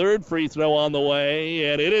 And the third free throw on the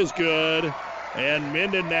way, and it is good. And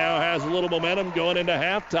Minden now has a little momentum going into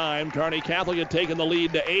halftime. Kearney Catholic had taken the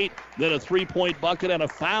lead to 8, then a three-point bucket and a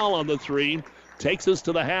foul on the 3 takes us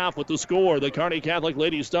to the half with the score. The Kearney Catholic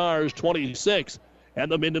Lady Stars 26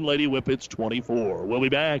 and the Minden Lady Whippets 24. We'll be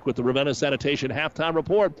back with the Ravenna Sanitation halftime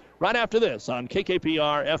report right after this on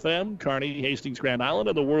KKPR FM, Kearney, Hastings, Grand Island,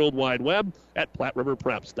 and the World Wide Web at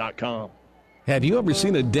PlatteRiverPreps.com. Have you ever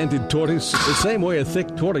seen a dented tortoise? The same way a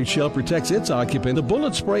thick tortoise shell protects its occupant, the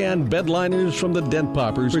bullet spray-on bed liners from the Dent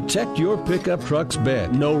Poppers protect your pickup truck's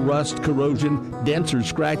bed. No rust, corrosion, dents, or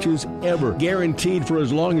scratches ever. Guaranteed for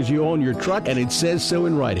as long as you own your truck, and it says so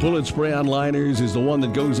in writing. Bullet spray-on liners is the one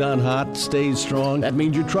that goes on hot, stays strong. That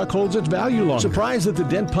means your truck holds its value longer. Surprised that the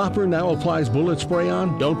Dent Popper now applies bullet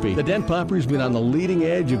spray-on? Don't be. The Dent Popper's been on the leading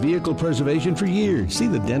edge of vehicle preservation for years. See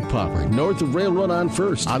the Dent Popper north of Railroad on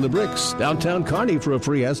First, on the Bricks, downtown Kearney for a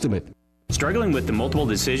free estimate. Struggling with the multiple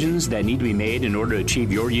decisions that need to be made in order to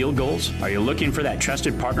achieve your yield goals? Are you looking for that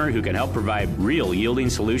trusted partner who can help provide real yielding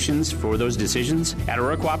solutions for those decisions? At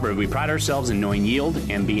Aurora Cooperative, we pride ourselves in knowing yield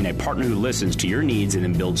and being a partner who listens to your needs and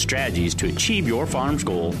then builds strategies to achieve your farm's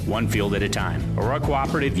goal one field at a time. Aurora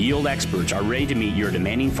Cooperative yield experts are ready to meet your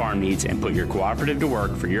demanding farm needs and put your cooperative to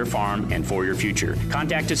work for your farm and for your future.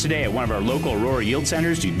 Contact us today at one of our local Aurora Yield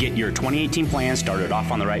Centers to get your 2018 plan started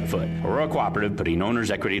off on the right foot. Aurora Cooperative, putting owner's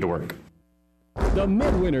equity to work. The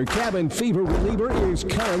Midwinter Cabin Fever Reliever is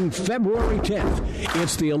coming February 10th.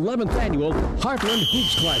 It's the 11th annual Heartland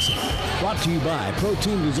Hoops Classic. Brought to you by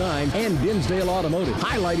Protein Design and Dinsdale Automotive.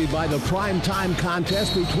 Highlighted by the primetime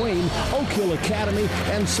contest between Oak Hill Academy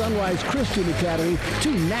and Sunrise Christian Academy,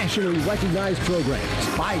 two nationally recognized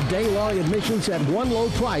programs. Buy day-long admissions at one low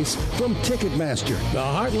price from Ticketmaster. The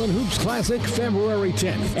Heartland Hoops Classic, February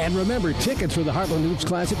 10th. And remember, tickets for the Heartland Hoops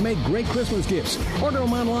Classic make great Christmas gifts. Order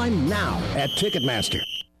them online now at Ticketmaster.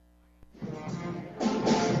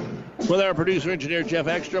 With our producer engineer Jeff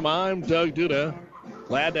Ekstrom, I'm Doug Duda.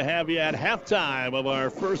 Glad to have you at halftime of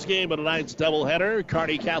our first game of tonight's doubleheader.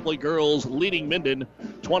 Kearney Catholic girls leading Minden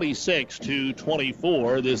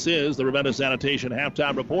 26-24. This is the Ravenna Sanitation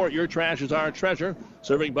halftime report. Your trash is our treasure.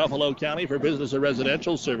 Serving Buffalo County for business and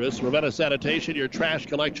residential service. Ravenna Sanitation, your trash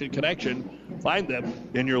collection connection. Find them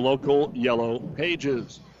in your local yellow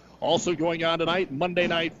pages. Also going on tonight, Monday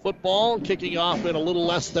Night Football, kicking off in a little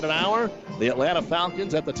less than an hour. The Atlanta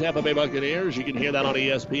Falcons at the Tampa Bay Buccaneers. You can hear that on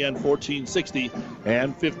ESPN 1460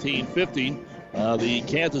 and 1550. The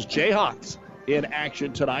Kansas Jayhawks in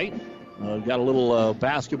action tonight. Got a little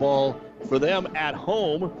basketball for them at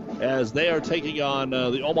home as they are taking on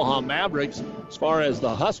the Omaha Mavericks. As far as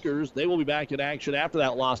the Huskers, they will be back in action after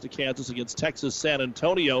that loss to Kansas against Texas San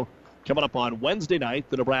Antonio. Coming up on Wednesday night,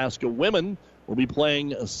 the Nebraska women will be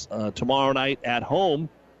playing tomorrow night at home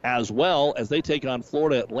as well as they take on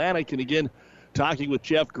Florida Atlantic. And again, talking with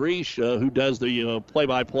Jeff Griesch, who does the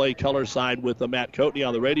play-by-play color side with Matt Coatney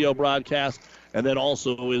on the radio broadcast, and then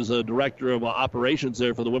also is a director of operations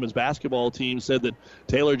there for the women's basketball team, said that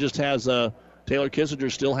Taylor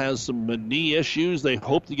Kissinger still has some knee issues. They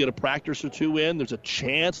hope to get a practice or two in. There's a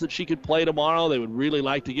chance that she could play tomorrow. They would really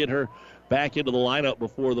like to get her back into the lineup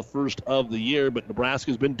before the first of the year, but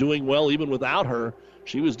Nebraska's been doing well even without her.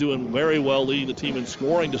 She was doing very well leading the team in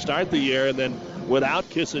scoring to start the year, and then without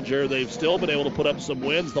Kissinger, they've still been able to put up some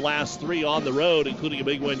wins, the last three on the road, including a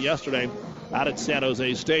big win yesterday out at San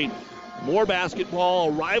Jose State. More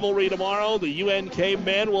basketball rivalry tomorrow. The UNK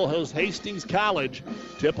men will host Hastings College.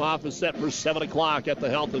 Tip-off is set for 7 o'clock at the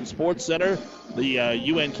Health and Sports Center. The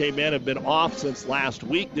UNK men have been off since last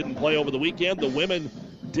week, didn't play over the weekend. The women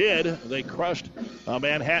did. They crushed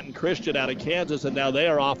Manhattan Christian out of Kansas, and now they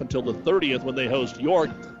are off until the 30th when they host York.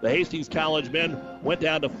 The Hastings College men went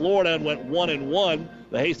down to Florida and went 1-1.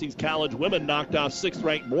 The Hastings College women knocked off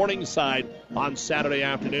 6th-ranked Morningside on Saturday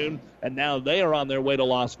afternoon, and now they are on their way to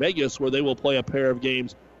Las Vegas, where they will play a pair of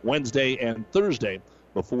games Wednesday and Thursday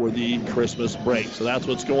before the Christmas break. So that's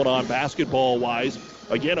what's going on basketball-wise.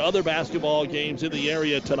 Again, other basketball games in the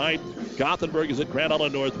area tonight. Gothenburg is at Grand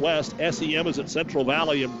Island Northwest. SEM is at Central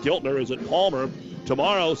Valley, and Giltner is at Palmer.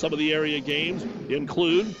 Tomorrow, some of the area games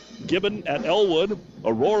include Gibbon at Elwood.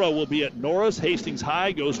 Aurora will be at Norris. Hastings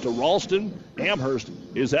High goes to Ralston. Amherst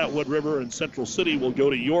is at Wood River, and Central City will go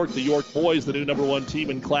to York. The York boys, the new number one team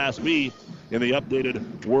in Class B in the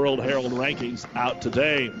updated World Herald rankings out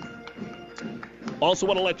today. Also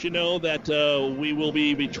want to let you know that we will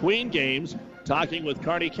be between games talking with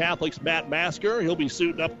Kearney Catholic's Matt Masker. He'll be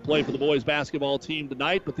suiting up to play for the boys basketball team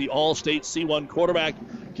tonight, but the All-State C1 quarterback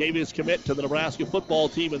gave his commit to the Nebraska football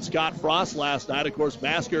team and Scott Frost last night. Of course,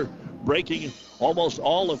 Masker breaking almost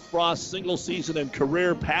all of Frost's single season and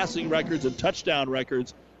career passing records and touchdown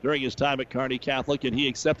records during his time at Kearney Catholic, and he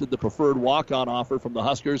accepted the preferred walk-on offer from the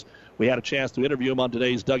Huskers. We had a chance to interview him on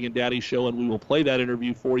today's Doug and Daddy show, and we will play that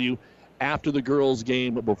interview for you after the girls'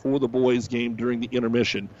 game, before the boys' game during the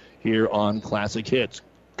intermission here on Classic Hits.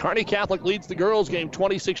 Kearney Catholic leads the girls' game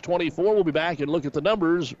 26-24. We'll be back and look at the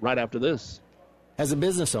numbers right after this. As a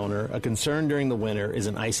business owner, a concern during the winter is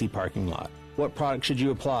an icy parking lot. What product should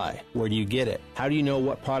you apply? Where do you get it? How do you know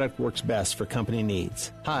what product works best for company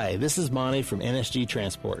needs? Hi, this is Monty from NSG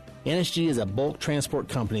Transport. NSG is a bulk transport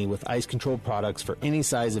company with ice-controlled products for any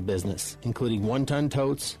size of business, including one-ton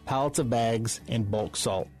totes, pallets of bags, and bulk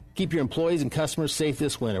salt. Keep your employees and customers safe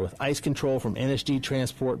this winter with ice control from NSG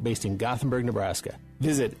Transport based in Gothenburg, Nebraska.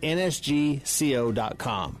 Visit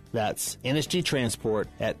nsgco.com. That's NSG Transport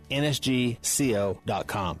at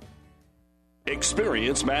nsgco.com.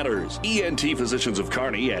 Experience matters. ENT Physicians of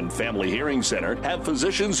Kearney and Family Hearing Center have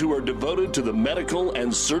physicians who are devoted to the medical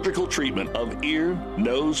and surgical treatment of ear,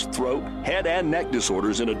 nose, throat, head, and neck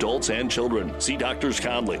disorders in adults and children. See Doctors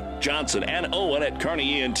Conley, Johnson, and Owen at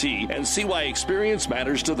Kearney ENT and see why experience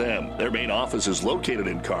matters to them. Their main office is located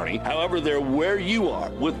in Kearney. However, they're where you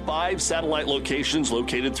are with 5 satellite locations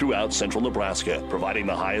located throughout central Nebraska, providing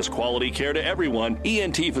the highest quality care to everyone.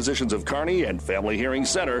 ENT Physicians of Kearney and Family Hearing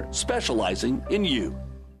Center, specializing in you.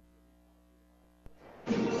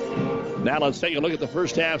 Now let's take a look at the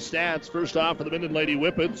first half stats. First off, for the Minden Lady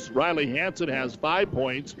Whippets, Riley Hansen has 5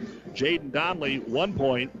 points. Jaden Donnelly, 1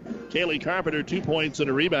 point. Kaylee Carpenter, 2 points and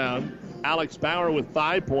a rebound. Alex Bauer with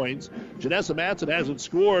 5 points. Janessa Matson hasn't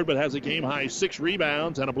scored but has a game-high 6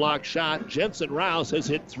 rebounds and a blocked shot. Jensen Rouse has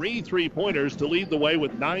hit 3 3-pointers to lead the way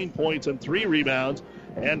with 9 points and 3 rebounds.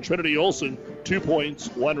 And Trinity Olson, 2 points,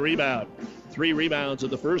 1 rebound. 3 rebounds in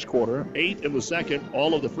the first quarter, 8 in the second.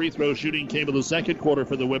 All of the free throw shooting came in the second quarter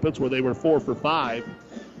for the Whippets, where they were 4 for 5.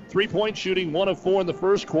 3-point shooting, 1 of 4 in the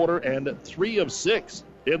first quarter and 3 of 6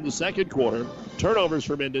 in the second quarter. Turnovers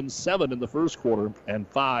for Minden, 7 in the first quarter and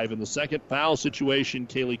 5 in the second. Foul situation,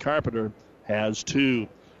 Kaylee Carpenter has 2.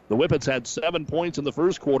 The Whippets had 7 points in the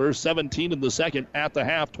first quarter, 17 in the second. At the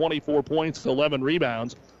half, 24 points, 11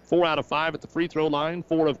 rebounds, 4 out of 5 at the free throw line,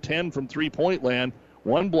 4 of 10 from three-point land,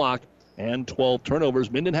 1 block, and 12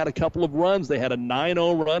 turnovers. Minden had a couple of runs. They had a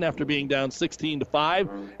 9-0 run after being down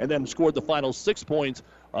 16-5, and then scored the final 6 points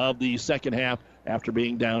of the second half after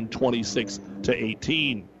being down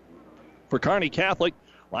 26-18. For Kearney Catholic,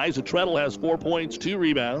 Liza Treadle has 4 points, 2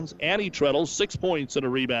 rebounds. Annie Treadle, 6 points and a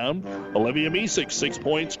rebound. Olivia Misick, 6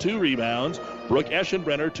 points, 2 rebounds. Brooke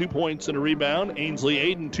Eschenbrenner, 2 points and a rebound. Ainsley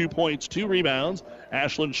Aiden, 2 points, 2 rebounds.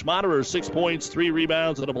 Ashlyn Schmaderer, 6 points, 3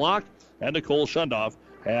 rebounds and a block. And Nicole Shundoff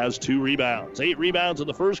has 2 rebounds. 8 rebounds in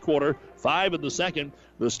the first quarter, 5 in the second.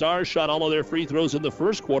 The Stars shot all of their free throws in the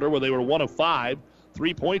first quarter, where they were 1 of 5.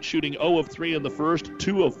 3-point shooting, 0 of 3 in the first,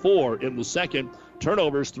 2 of 4 in the second.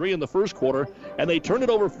 Turnovers, 3 in the first quarter, and they turned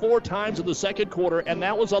it over 4 times in the second quarter, and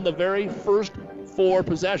that was on the very first 4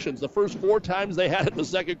 possessions. The first 4 times they had it in the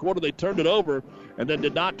second quarter, they turned it over, and then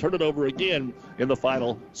did not turn it over again in the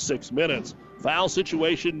final 6 minutes. Foul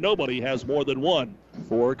situation, nobody has more than 1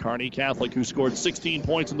 for Kearney Catholic, who scored 16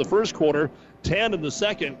 points in the first quarter, 10 in the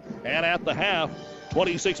second, and at the half,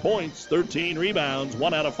 26 points, 13 rebounds,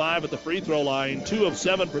 1 out of 5 at the free throw line, 2 of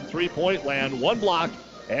 7 from three-point land, 1 block,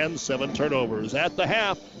 and 7 turnovers. At the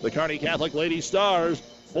half, the Kearney Catholic Lady Stars,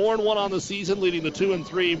 4-1 on the season, leading the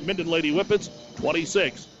 2-3 Minden Lady Whippets,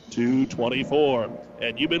 26-24.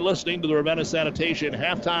 And you've been listening to the Ravenna Sanitation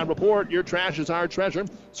Halftime Report. Your trash is our treasure,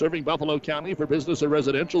 serving Buffalo County for business and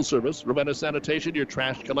residential service. Ravenna Sanitation, your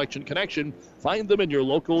trash collection connection. Find them in your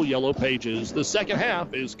local yellow pages. The second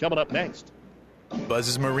half is coming up next.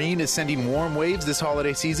 Buzz's Marine is sending warm waves this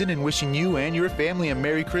holiday season and wishing you and your family a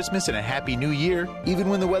Merry Christmas and a Happy New Year. Even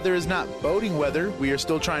when the weather is not boating weather, we are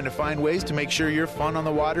still trying to find ways to make sure your fun on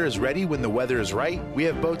the water is ready when the weather is right. We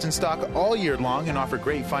have boats in stock all year long and offer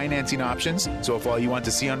great financing options. So if all you want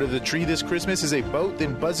to see under the tree this Christmas is a boat,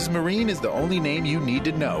 then Buzz's Marine is the only name you need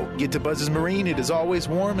to know. Get to Buzz's Marine. It is always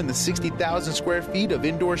warm in the 60,000 square feet of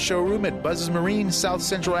indoor showroom at Buzz's Marine, South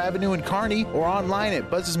Central Avenue in Kearney, or online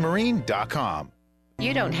at buzzesmarine.com.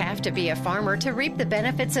 You don't have to be a farmer to reap the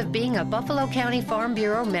benefits of being a Buffalo County Farm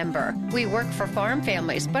Bureau member. We work for farm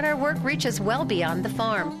families, but our work reaches well beyond the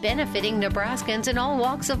farm, benefiting Nebraskans in all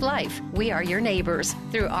walks of life. We are your neighbors.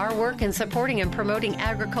 Through our work in supporting and promoting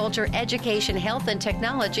agriculture, education, health, and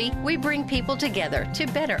technology, we bring people together to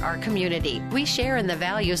better our community. We share in the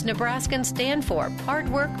values Nebraskans stand for: hard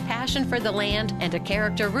work, passion for the land, and a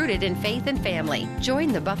character rooted in faith and family.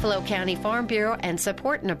 Join the Buffalo County Farm Bureau and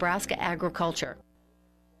support Nebraska agriculture.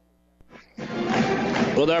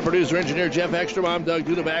 With our producer engineer Jeff Ekstrom, I'm Doug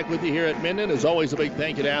Duda, back with you here at Minden. As always, a big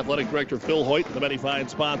thank you to Athletic Director Phil Hoyt and the many fine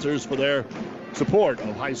sponsors for their support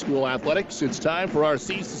of high school athletics. It's time for our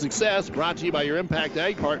Seeds to Success, brought to you by your Impact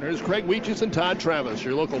Ag partners, Craig Weeches and Todd Travis,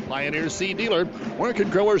 your local Pioneer seed dealer. Where can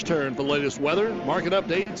growers turn for the latest weather, market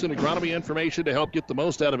updates, and agronomy information to help get the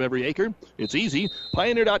most out of every acre? It's easy.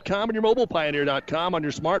 Pioneer.com and your mobile Pioneer.com on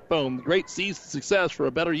your smartphone. Great Seeds to Success for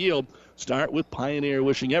a better yield. Start with Pioneer,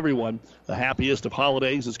 wishing everyone the happiest of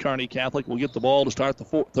holidays as Kearney Catholic will get the ball to start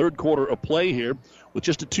the third quarter of play here with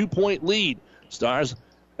just a 2-point lead. Stars,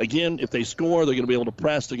 again, if they score, they're going to be able to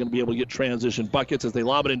press. They're going to be able to get transition buckets as they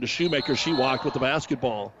lob it into Shoemaker. She walked with the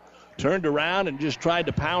basketball. Turned around and just tried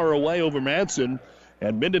to power away over Madsen.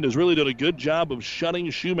 And Minden has really done a good job of shutting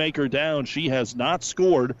Shoemaker down. She has not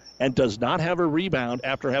scored and does not have a rebound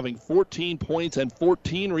after having 14 points and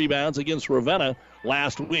 14 rebounds against Ravenna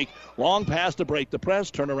last week. Long pass to break the press.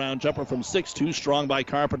 Turnaround jumper from 6'2", strong by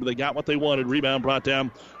Carpenter. They got what they wanted. Rebound brought down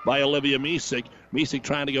by Olivia Misek. Misek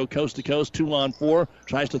trying to go coast to coast, 2-on-4.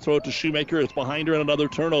 Tries to throw it to Shoemaker. It's behind her and another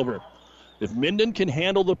turnover. If Minden can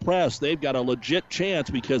handle the press, they've got a legit chance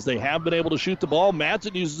because they have been able to shoot the ball.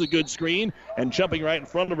 Madsen uses a good screen, and jumping right in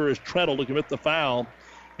front of her is Treadle to commit the foul.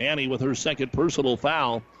 Annie with her second personal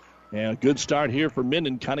foul. And a good start here for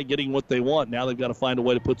Minden, kind of getting what they want. Now they've got to find a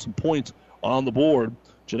way to put some points on the board.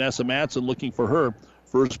 Janessa Madsen looking for her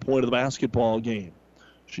first point of the basketball game.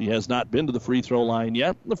 She has not been to the free throw line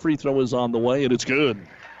yet. The free throw is on the way, and it's good.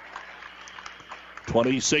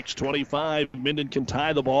 26-25. Minden can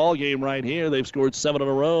tie the ball game right here. They've scored 7 in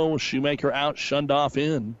a row. Shoemaker out, Shundoff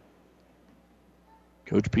in.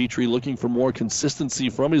 Coach Petrie looking for more consistency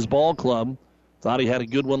from his ball club. Thought he had a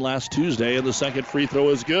good one last Tuesday, and the second free throw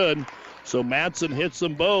is good. So Madsen hits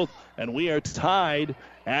them both, and we are tied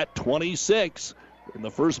at 26 in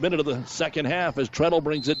the first minute of the second half as Treadle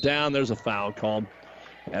brings it down. There's a foul called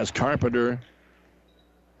as Carpenter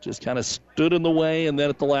just kind of stood in the way and then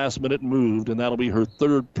at the last minute moved, and that'll be her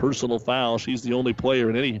third personal foul. She's the only player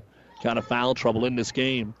in any kind of foul trouble in this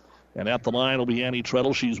game. And at the line will be Annie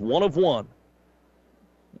Treadle. She's 1 of 1.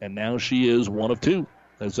 And now she is 1 of 2,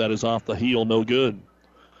 as that is off the heel, no good.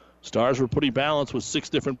 Stars were pretty balanced with 6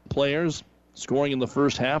 different players scoring in the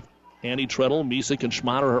first half. Annie Treadle, Misek, and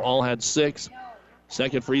Schmaderer all had 6.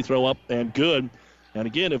 Second free throw up and good. And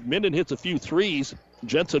again, if Minden hits a few threes,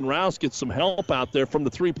 Jensen Rouse gets some help out there from the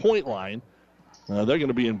three-point line. They're going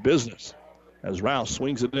to be in business. As Rouse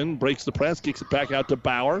swings it in, breaks the press, kicks it back out to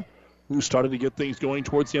Bauer, who started to get things going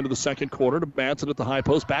towards the end of the second quarter. To Madsen at the high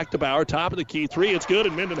post, back to Bauer, top of the key three. It's good,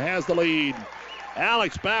 and Minden has the lead.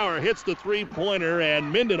 Alex Bauer hits the three-pointer,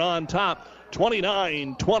 and Minden on top,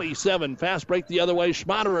 29-27. Fast break the other way.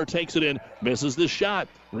 Schmaderer takes it in, misses the shot.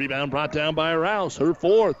 Rebound brought down by Rouse, her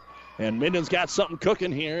fourth. And Minden's got something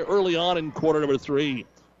cooking here early on in quarter number 3.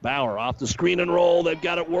 Bauer off the screen and roll. They've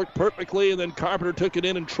got it worked perfectly, and then Carpenter took it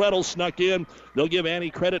in, and Treadle snuck in. They'll give Annie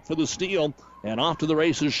credit for the steal, and off to the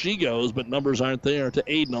races she goes, but numbers aren't there to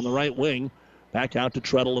Aiden on the right wing. Back out to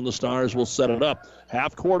Treadle, and the Stars will set it up.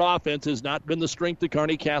 Half-court offense has not been the strength of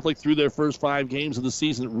Kearney Catholic through their first 5 games of the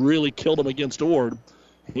season. It really killed them against Ord.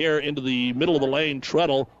 Here into the middle of the lane,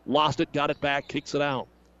 Treadle lost it, got it back, kicks it out.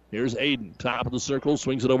 Here's Aiden, top of the circle,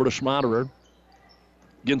 swings it over to Schmaderer.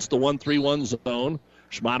 Against the 1-3-1 zone.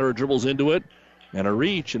 Schmaderer dribbles into it, and a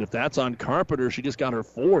reach, and if that's on Carpenter, she just got her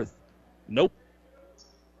 4th. Nope.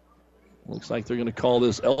 Looks like they're going to call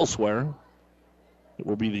this elsewhere. It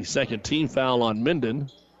will be the second team foul on Minden.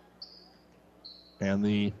 And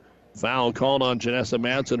the foul called on Janessa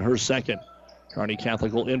Madsen, her second. Kearney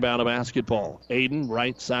Catholic will inbound a basketball. Aiden,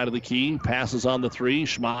 right side of the key, passes on the 3.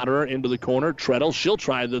 Schmaderer into the corner. Treadle, she'll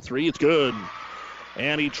try the 3. It's good.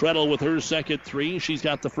 Annie Treadle with her second 3. She's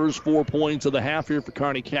got the first 4 points of the half here for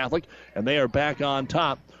Kearney Catholic, and they are back on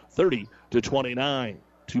top, 30-29.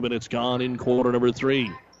 2 minutes gone in quarter number 3.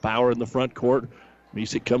 Bauer in the front court.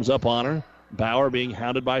 Misek comes up on her. Bauer being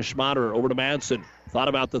hounded by Schmaderer. Over to Madsen. Thought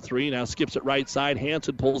about the 3. Now skips it right side.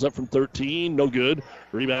 Hansen pulls up from 13. No good.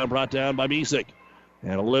 Rebound brought down by Misek.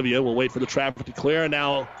 And Olivia will wait for the traffic to clear. And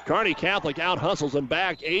now Kearney Catholic out hustles them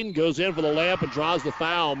back. Aiden goes in for the layup and draws the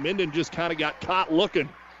foul. Minden just kind of got caught looking.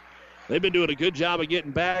 They've been doing a good job of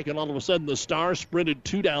getting back. And all of a sudden the Stars sprinted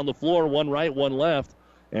 2 down the floor. 1 right, 1 left.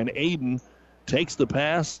 And Aiden takes the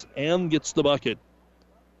pass and gets the bucket.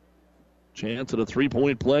 Chance at a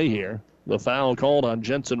 3-point play here. The foul called on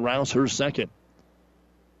Jensen Rouse, her second.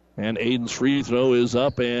 And Aiden's free throw is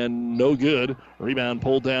up and no good. Rebound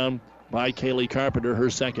pulled down by Kaylee Carpenter,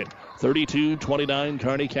 her second. 32-29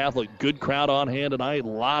 Kearney Catholic. Good crowd on hand tonight. A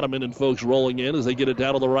lot of Minden folks rolling in as they get it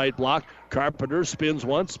down to the right block. Carpenter spins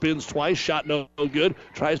once, spins twice. Shot no good.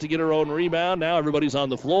 Tries to get her own rebound. Now everybody's on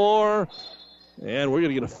the floor. And we're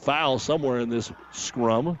going to get a foul somewhere in this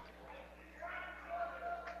scrum.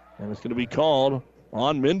 And it's going to be called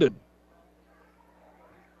on Minden.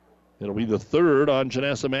 It'll be the third on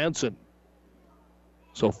Janessa Manson.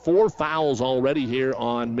 So 4 fouls already here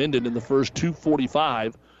on Minden in the first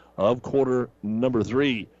 2:45 of quarter number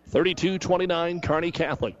 3. 32-29, Kearney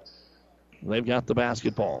Catholic. They've got the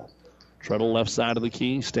basketball. Treadle left side of the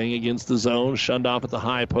key, staying against the zone, shunned off at the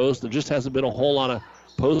high post. There just hasn't been a whole lot of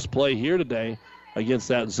post play here today against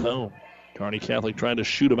that zone. Kearney Catholic trying to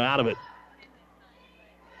shoot him out of it.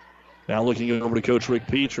 Now looking over to Coach Rick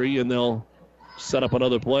Petrie, and they'll set up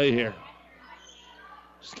another play here.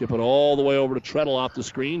 Skip it all the way over to Treadle off the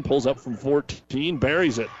screen. Pulls up from 14,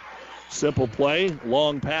 buries it. Simple play,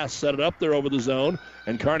 long pass, set it up there over the zone.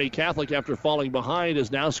 And Kearney Catholic, after falling behind,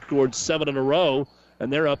 has now scored 7 in a row.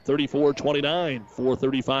 And they're up 34-29.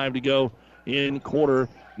 4:35 to go in quarter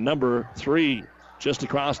number 3. Just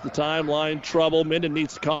across the timeline, trouble. Minden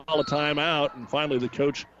needs to call a timeout. And finally the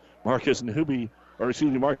coach, Marcus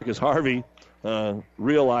Harvey,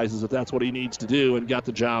 realizes that that's what he needs to do and got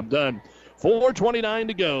the job done. 4:29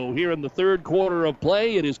 to go here in the third quarter of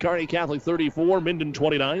play. It is Kearney Catholic 34, Minden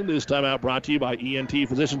 29. This timeout brought to you by ENT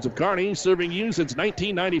Physicians of Kearney, serving you since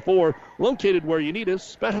 1994, located where you need us,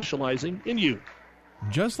 specializing in you.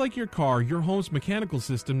 Just like your car, your home's mechanical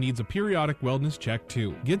system needs a periodic wellness check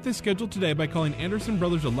too. Get this scheduled today by calling Anderson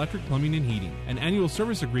Brothers Electric Plumbing and Heating. An annual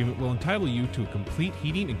service agreement will entitle you to a complete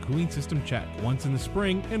heating and cooling system check, once in the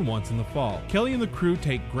spring and once in the fall. Kelly and the crew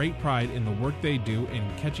take great pride in the work they do in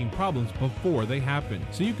catching problems before they happen,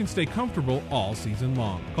 so you can stay comfortable all season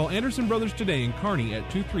long. Call Anderson Brothers today in Kearney at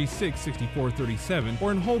 236-6437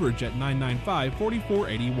 or in Holdridge at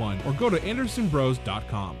 995-4481 or go to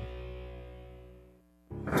andersonbros.com.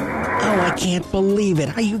 Oh, I can't believe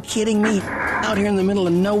it. Are you kidding me? Out here in the middle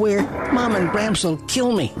of nowhere, Mom and Gramps will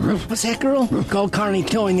kill me. What's that, girl? Call Kearney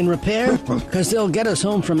Towing and Repair? Because they'll get us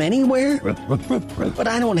home from anywhere? But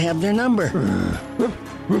I don't have their number.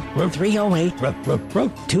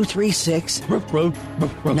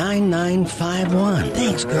 308-236-9951.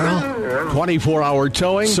 Thanks, girl. 24-hour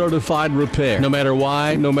towing, certified repair. No matter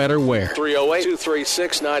why, no matter where.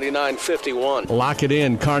 308-236-9951. Lock it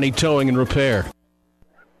in, Kearney Towing and Repair.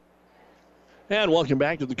 And welcome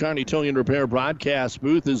back to the Kearney Towing and Repair broadcast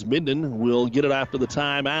booth as Minden will get it after the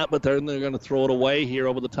timeout, but then they're going to throw it away here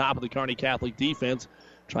over the top of the Kearney Catholic defense,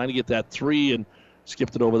 trying to get that 3 and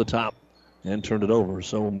skipped it over the top and turned it over.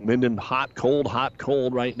 So Minden hot, cold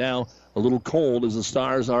right now. A little cold as the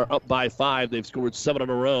Stars are up by 5. They've scored 7 in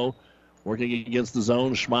a row. Working against the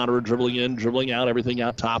zone. Schmaderer dribbling in, dribbling out, everything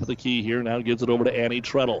out top of the key here. Now gives it over to Annie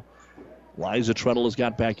Treadle. Liza Treadle has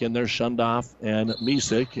got back in there, Shundoff and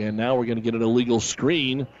Misek, and now we're going to get an illegal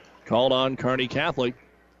screen called on Kearney Catholic.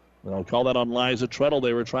 I'll call that on Liza Treadle.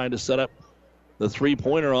 They were trying to set up the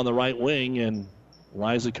three-pointer on the right wing, and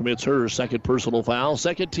Liza commits her second personal foul,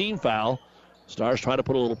 second team foul. Stars try to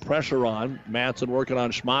put a little pressure on. Madsen working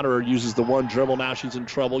on Schmaderer, uses the one dribble. Now she's in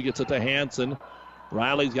trouble, gets it to Hansen.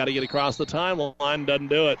 Riley's got to get across the timeline, doesn't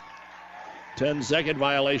do it. 10-second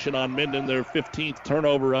violation on Minden, their 15th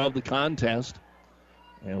turnover of the contest.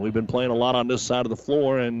 And we've been playing a lot on this side of the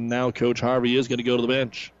floor, and now Coach Harvey is going to go to the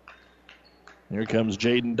bench. Here comes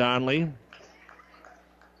Jaden Donnelly.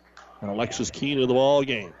 And Alexis Keene to the ball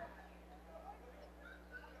game.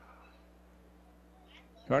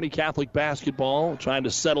 Kearney Catholic basketball trying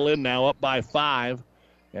to settle in now, up by 5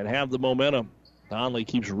 and have the momentum. Donnelly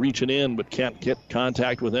keeps reaching in but can't get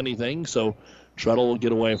contact with anything, so Treadle will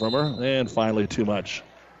get away from her, and finally too much.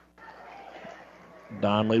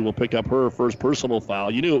 Donnelly will pick up her first personal foul.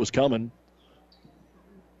 You knew it was coming.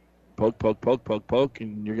 Poke,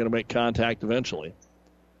 and you're going to make contact eventually.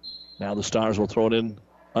 Now the Stars will throw it in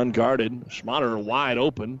unguarded. Schmaderer wide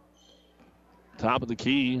open. Top of the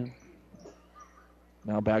key.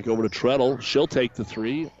 Now back over to Treadle. She'll take the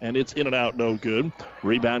 3, and it's in and out, no good.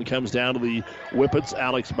 Rebound comes down to the Whippets.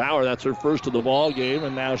 Alex Bauer, that's her first of the ball game,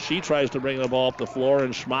 and now she tries to bring the ball up the floor,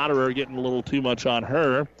 and Schmaderer getting a little too much on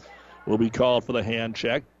her. Will be called for the hand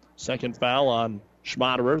check. Second foul on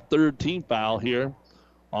Schmaderer. Third team foul here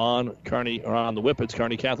on Kearney, or on the Whippets.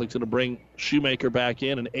 Kearney Catholic's going to bring Shoemaker back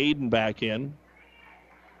in and Aiden back in.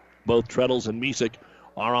 Both Treadles and Misek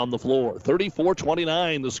are on the floor.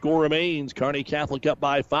 34-29, the score remains. Kearney Catholic up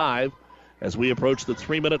by 5 as we approach the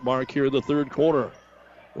 3-minute mark here in the third quarter.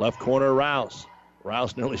 Left corner, Rouse.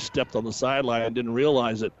 Rouse nearly stepped on the sideline and didn't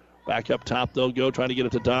realize it. Back up top, they'll go, trying to get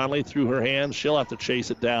it to Donnelly through her hands. She'll have to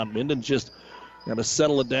chase it down. Minden's just going to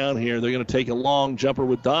settle it down here. They're going to take a long jumper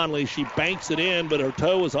with Donnelly. She banks it in, but her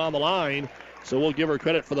toe is on the line, so we'll give her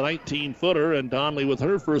credit for the 19-footer, and Donnelly with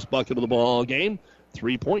her first bucket of the ball game.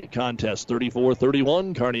 3-point contest,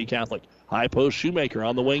 34-31, Kearney Catholic. High post Shoemaker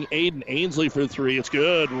on the wing. Aiden Ainsley for three. It's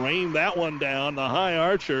good. Rained that one down. The high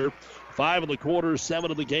archer. 5 in the quarter,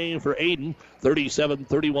 7 in the game for Aiden.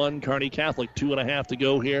 37-31 Kearney Catholic. 2.5 to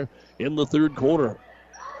go here in the third quarter.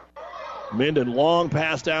 Minden, long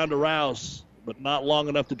pass down to Rouse, but not long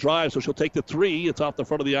enough to drive, so she'll take the three. It's off the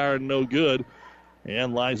front of the iron, no good.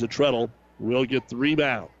 And Liza Treadle will get the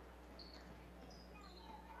rebound.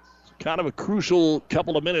 It's kind of a crucial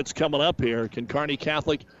couple of minutes coming up here. Can Kearney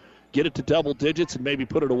Catholic get it to double digits and maybe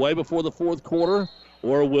put it away before the fourth quarter?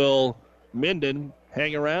 Or will Minden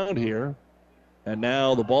hang around here? And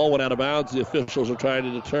now the ball went out of bounds. The officials are trying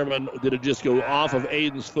to determine, did it just go off of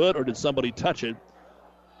Aiden's foot or did somebody touch it?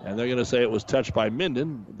 And they're going to say it was touched by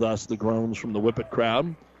Minden, thus the groans from the Whippet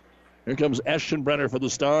crowd. Here comes Eschenbrenner for the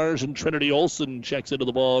Stars, and Trinity Olsen checks into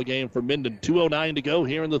the ball game for Minden. 2:09 to go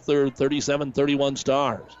here in the third, 37-31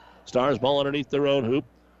 Stars. Stars ball underneath their own hoop.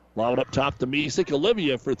 Lob it up top to Misek.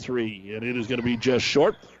 Olivia for three, and it is going to be just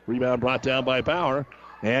short. Rebound brought down by Bauer,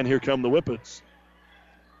 and here come the Whippets.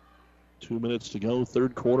 2 minutes to go,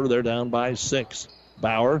 third quarter. They're down by 6.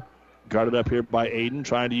 Bauer guarded up here by Aiden,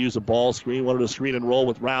 trying to use a ball screen. Wanted to screen and roll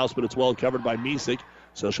with Rouse, but it's well covered by Misek,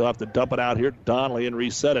 so she'll have to dump it out here to Donnelly and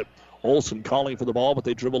reset it. Olsen calling for the ball, but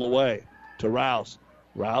they dribble away to Rouse.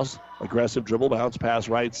 Rouse, aggressive dribble, bounce pass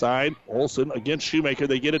right side. Olsen against Shoemaker.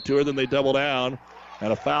 They get it to her, then they double down.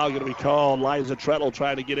 And a foul going to be called. Liza Treadle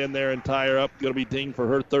trying to get in there and tie her up. Going to be dinged for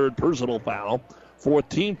her third personal foul.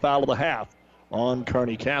 14th foul of the half on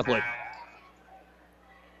Kearney Catholic.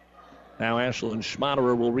 Now Ashlyn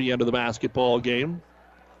Schmaderer will re-enter the basketball game.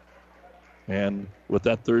 And with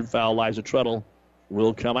that third foul, Liza Treadle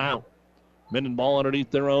will come out. Minden ball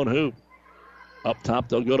underneath their own hoop. Up top,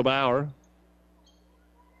 they'll go to Bauer,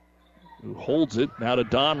 who holds it. Now to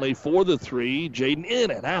Donnelly for the three. Jaden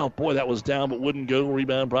in and out. Boy, that was down but wouldn't go.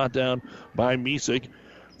 Rebound brought down by Misek.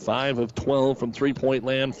 5 of 12 from three-point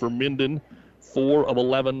land for Minden. 4 of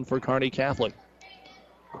 11 for Kearney Catholic.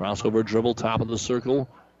 Crossover dribble, top of the circle.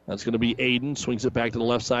 That's going to be Aiden. Swings it back to the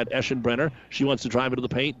left side. Eschenbrenner. She wants to drive into the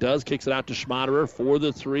paint. Does. Kicks it out to Schmaderer for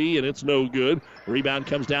the three, and it's no good. Rebound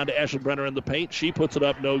comes down to Eschenbrenner in the paint. She puts it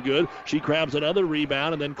up, no good. She grabs another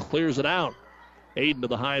rebound and then clears it out. Aiden to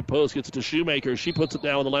the high post. Gets it to Shoemaker. She puts it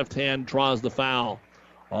down with the left hand. Draws the foul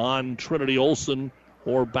on Trinity Olsen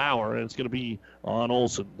or Bauer, and it's going to be on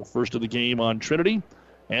Olsen. The first of the game on Trinity.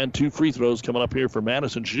 And 2 free throws coming up here for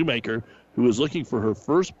Madison Shoemaker, who is looking for her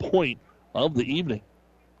first point of the evening.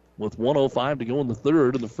 With 1:05 to go in the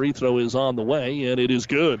third, and the free throw is on the way, and it is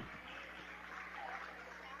good.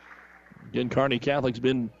 Again, Kearney Catholic's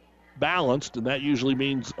been balanced, and that usually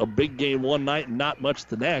means a big game one night and not much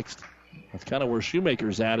the next. That's kind of where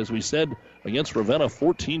Shoemaker's at. As we said, against Ravenna,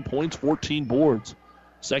 14 points, 14 boards.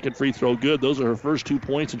 Second free throw good. Those are her first 2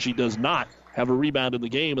 points, and she does not have a rebound in the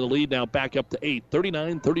game. And the lead now back up to 8.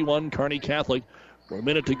 39-31 Kearney Catholic. 1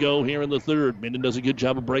 minute to go here in the third. Minden does a good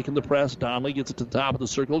job of breaking the press. Donnelly gets it to the top of the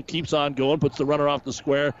circle. Keeps on going. Puts the runner off the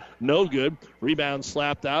square. No good. Rebound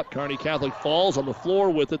slapped out. Kearney Catholic falls on the floor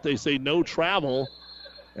with it. They say no travel.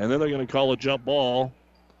 And then they're going to call a jump ball.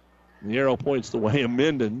 The arrow points the way of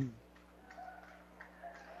Minden.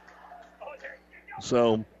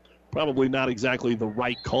 So probably not exactly the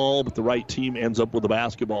right call, but the right team ends up with the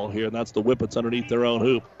basketball here. And that's the Whippets underneath their own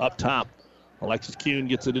hoop. Up top, Alexis Kuhn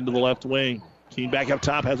gets it into the left wing. Kuhn back up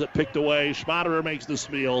top, has it picked away. Schmaderer makes the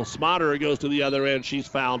steal. Schmaderer goes to the other end. She's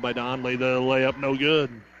fouled by Donnelly. The layup no good.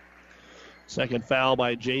 Second foul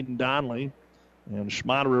by Jaden Donnelly. And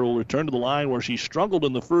Schmaderer will return to the line where she struggled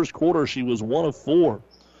in the first quarter. She was 1 of 4.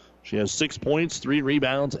 She has 6 points, 3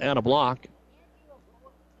 rebounds, and a block.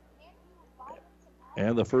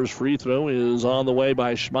 And the first free throw is on the way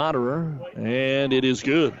by Schmaderer, and it is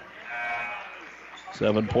good.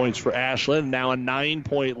 7 points for Ashland, now a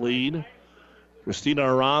 9-point lead. Christina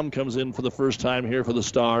Aram comes in for the first time here for the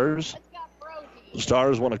Stars. The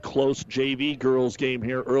Stars won a close JV girls game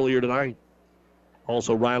here earlier tonight.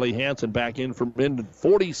 Also Riley Hansen back in for Minden.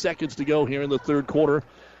 40 seconds to go here in the third quarter,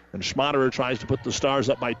 and Schmaderer tries to put the Stars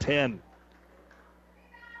up by 10.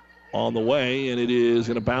 On the way, and it is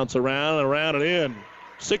going to bounce around and around and in.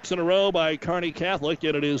 6 in a row by Kearney Catholic,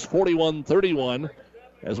 and it is 41-31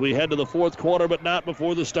 as we head to the fourth quarter, but not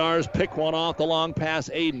before the Stars pick one off the long pass.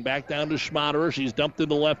 Aiden back down to Schmaderer. She's dumped in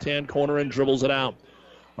the left-hand corner and dribbles it out.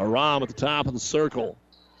 Aram at the top of the circle.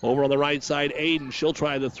 Over on the right side, Aiden. She'll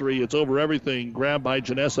try the three. It's over everything. Grabbed by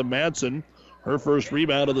Janessa Madsen. Her first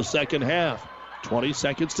rebound of the second half. 20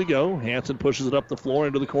 seconds to go. Hansen pushes it up the floor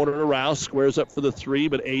into the corner to Rouse. Squares up for the three,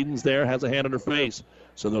 but Aiden's there, has a hand on her face.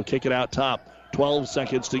 So they'll kick it out top. 12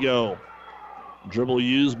 seconds to go. Dribble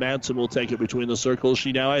used. Madsen will take it between the circles.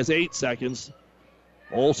 She now has 8 seconds.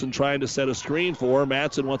 Olsen trying to set a screen for her.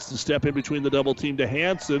 Madsen wants to step in between the double team to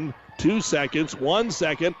Hansen. 2 seconds, 1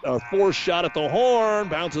 second. A forced shot at the horn.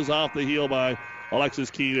 Bounces off the heel by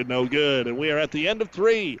Alexis Keenan. No good. And we are at the end of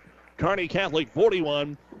 3. Kearney Catholic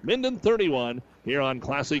 41, Minden 31. Here on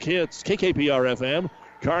Classic Hits, KKPR FM.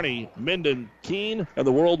 Kearney, Minden, Keene, and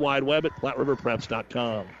the World Wide Web at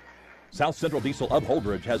PlatteRiverPreps.com. South Central Diesel of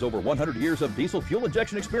Holdridge has over 100 years of diesel fuel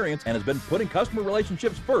injection experience and has been putting customer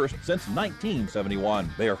relationships first since 1971.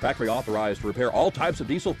 They are factory authorized to repair all types of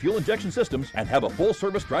diesel fuel injection systems and have a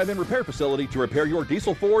full-service drive-in repair facility to repair your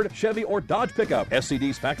diesel Ford, Chevy, or Dodge pickup.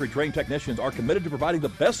 SCD's factory-trained technicians are committed to providing the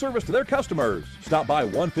best service to their customers. Stop by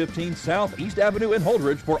 115 South East Avenue in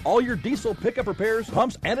Holdridge for all your diesel pickup repairs,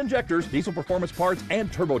 pumps and injectors, diesel performance parts,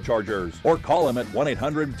 and turbochargers. Or call them at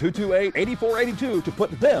 1-800-228-8482 to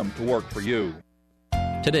put them to work for you.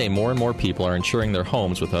 Today, more and more people are insuring their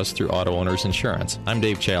homes with us through Auto Owners Insurance. I'm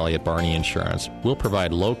Dave Challey at Barney Insurance. We'll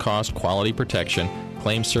provide low-cost, quality protection,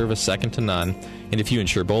 claim service second to none, and if you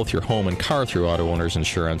insure both your home and car through Auto Owners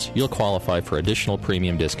Insurance, you'll qualify for additional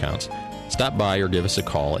premium discounts. Stop by or give us a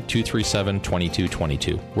call at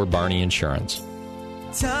 237-2222. We're Barney Insurance.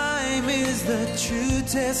 Time is the true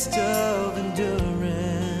test of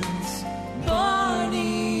endurance.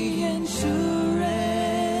 Barney Insurance.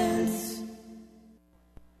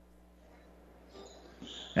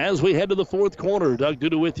 As we head to the fourth quarter, Doug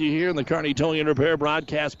Duda with you here in the Kearney Towing and Repair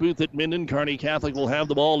broadcast booth at Minden. Kearney Catholic will have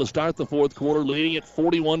the ball to start the fourth quarter, leading at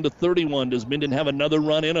 41-31. Does Minden have another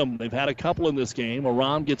run in them? They've had a couple in this game.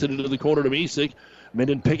 Aram gets it into the corner to Misek.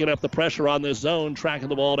 Minden picking up the pressure on this zone, tracking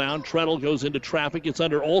the ball down. Treadle goes into traffic. It's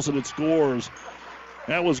under Olsen and scores.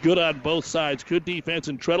 That was good on both sides. Good defense,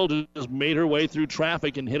 and Treadle just made her way through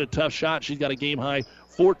traffic and hit a tough shot. She's got a game-high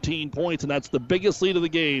 14 points, and that's the biggest lead of the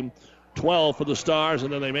game. 12 for the Stars,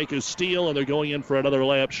 and then they make a steal, and they're going in for another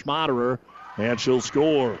layup. Schmaderer, and she'll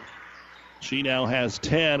score. She now has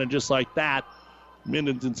 10, and just like that,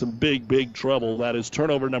 Minden's in some big, big trouble. That is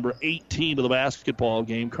turnover number 18 of the basketball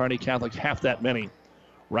game. Kearney Catholic half that many.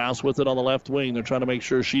 Rouse with it on the left wing. They're trying to make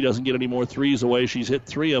sure she doesn't get any more threes away. She's hit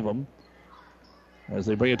 3 of them. As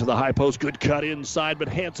they bring it to the high post, good cut inside, but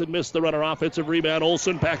Hansen missed the runner. Offensive rebound.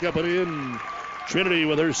 Olsen back up and in. Trinity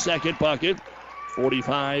with her second bucket.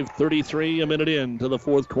 45-33, a minute into the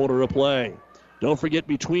fourth quarter of play. Don't forget,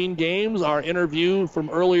 between games, our interview from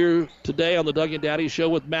earlier today on the Doug and Daddy Show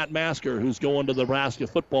with Matt Masker, who's going to the Nebraska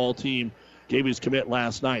football team, gave his commit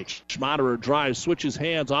last night. Schmaderer drives, switches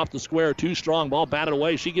hands off the square, too strong, ball batted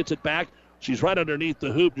away. She gets it back. She's right underneath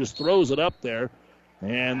the hoop, just throws it up there,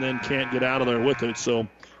 and then can't get out of there with it. So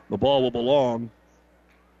the ball will belong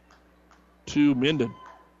to Minden.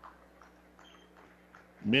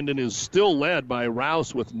 Minden is still led by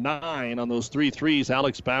Rouse with 9 on those 3 threes.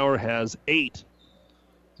 Alex Bauer has 8.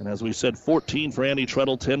 And as we said, 14 for Andy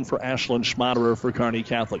Treadle, 10 for Ashlyn Schmaderer for Kearney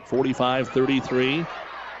Catholic. 45-33.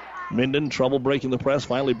 Minden, trouble breaking the press.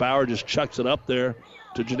 Finally, Bauer just chucks it up there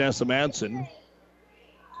to Janessa Madsen.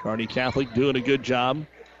 Kearney Catholic doing a good job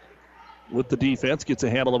with the defense. Gets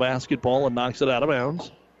a handle of the basketball and knocks it out of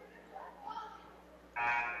bounds.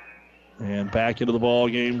 And back into the ball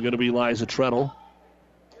game going to be Liza Treadle.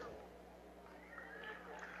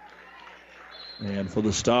 And for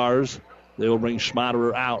the Stars, they will bring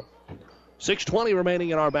Schmaderer out. 6:20 remaining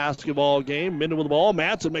in our basketball game. Minden with the ball.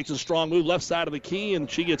 Madsen makes a strong move left side of the key, and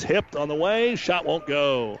she gets hipped on the way. Shot won't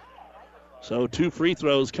go. So 2 free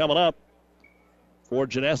throws coming up for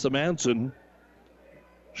Janessa Madsen.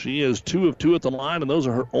 She is 2 of 2 at the line, and those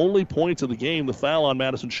are her only points of the game. The foul on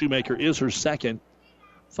Madison Shoemaker is her second.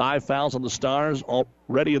 5 fouls on the Stars,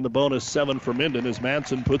 already in the bonus, 7 for Minden as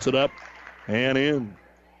Madsen puts it up and in.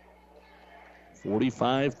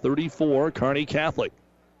 45-34, Kearney Catholic.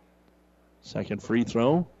 Second free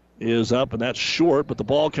throw is up, and that's short, but the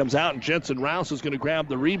ball comes out, and Jensen Rouse is going to grab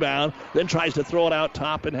the rebound, then tries to throw it out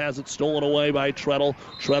top and has it stolen away by Treadle.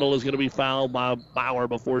 Treadle is going to be fouled by Bauer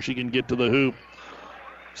before she can get to the hoop.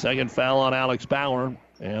 Second foul on Alex Bauer,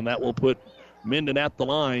 and that will put Minden at the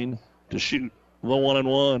line to shoot the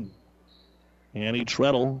 1-and-1. Annie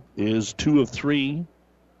Treadle is 2 of 3.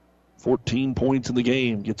 14 points in the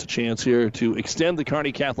game. Gets a chance here to extend the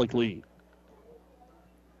Kearney Catholic lead.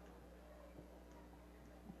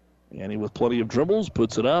 Annie with plenty of dribbles,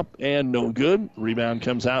 puts it up, and no good. Rebound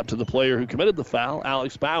comes out to the player who committed the foul,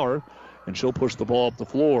 Alex Bauer, and she'll push the ball up the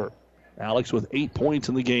floor. Alex with 8 points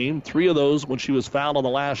in the game, 3 of those when she was fouled on the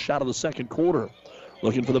last shot of the second quarter.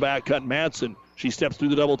 Looking for the back cut, Madsen. She steps through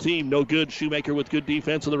the double team. No good. Shoemaker with good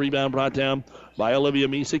defense, and the rebound brought down by Olivia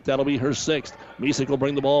Misek. That'll be her 6th. Misek will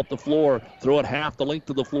bring the ball up the floor. Throw it half the length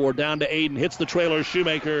of the floor. Down to Aiden. Hits the trailer,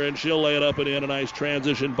 Shoemaker, and she'll lay it up and in. A nice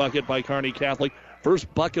transition bucket by Kearney Catholic.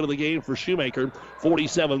 First bucket of the game for Shoemaker.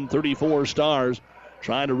 47-34 Stars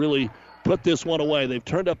trying to really put this one away. They've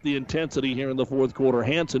turned up the intensity here in the fourth quarter.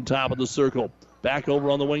 Hanson top of the circle. Back over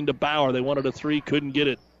on the wing to Bauer. They wanted a three, couldn't get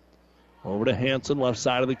it. Over to Hanson, left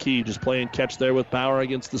side of the key. Just playing catch there with Bauer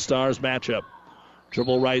against the Stars matchup.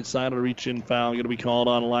 Dribble right side, a reach-in foul going to be called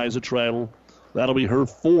on Eliza Treadle. That'll be her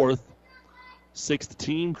fourth, sixth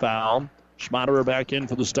team foul. Schmaderer back in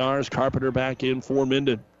for the Stars. Carpenter back in for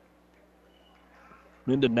Minden.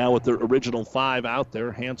 Minden now with their original five out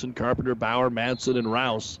there. Hanson, Carpenter, Bauer, Madsen, and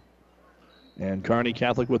Rouse. And Kearney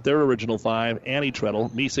Catholic with their original five. Annie Treadle,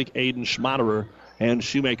 Misek, Aiden, Schmaderer, and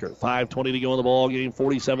Shoemaker. 5:20 to go in the ball game.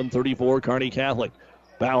 47-34 Kearney Catholic.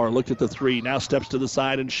 Bauer looked at the three, now steps to the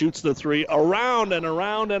side and shoots the three. Around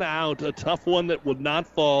and out. A tough one that would not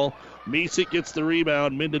fall. Misek gets the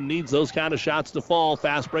rebound. Minden needs those kind of shots to fall.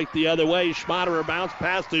 Fast break the other way. Schmaderer bounce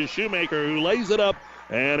pass to Shoemaker, who lays it up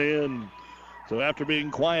and in. So after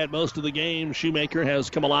being quiet most of the game, Shoemaker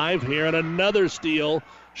has come alive here, and another steal.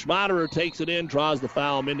 Schmaderer takes it in, draws the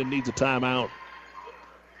foul. Minden needs a timeout.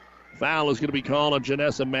 Foul is going to be called on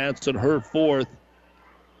Janessa Madsen, her fourth.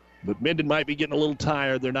 But Minden might be getting a little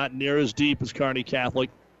tired. They're not near as deep as Kearney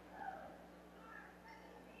Catholic.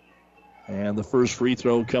 And the first free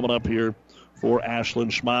throw coming up here for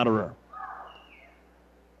Ashlyn Schmaderer.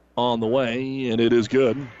 On the way, and it is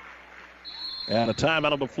good. And a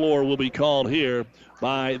timeout on the floor will be called here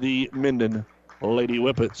by the Minden Lady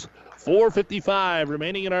Whippets. 4:55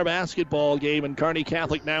 remaining in our basketball game, and Kearney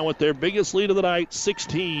Catholic now with their biggest lead of the night,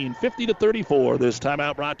 16, 50-34. This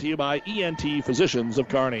timeout brought to you by ENT Physicians of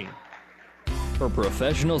Kearney. For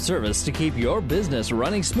professional service to keep your business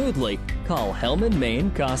running smoothly, call Hellman, Maine,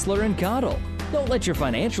 Kostler, and Cottle. Don't let your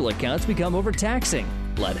financial accounts become overtaxing.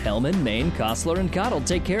 Let Hellman, Maine, Kostler, and Cottle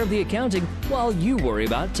take care of the accounting while you worry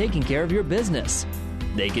about taking care of your business.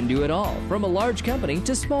 They can do it all, from a large company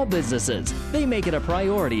to small businesses. They make it a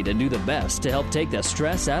priority to do the best to help take the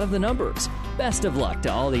stress out of the numbers. Best of luck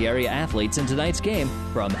to all the area athletes in tonight's game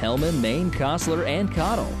from Hellman, Maine, Kostler, and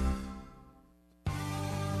Cottle.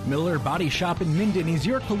 Miller Body Shop in Minden is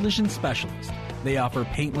your collision specialist. They offer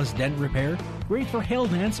paintless dent repair, great for hail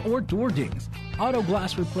dents or door dings, auto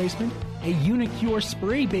glass replacement, a Unicure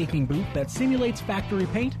spray baking booth that simulates factory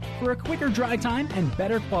paint for a quicker dry time and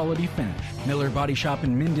better quality finish. Miller Body Shop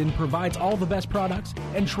in Minden provides all the best products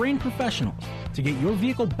and trained professionals to get your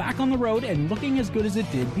vehicle back on the road and looking as good as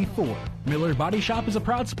it did before. Miller Body Shop is a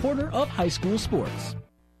proud supporter of high school sports.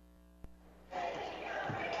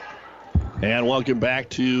 And welcome back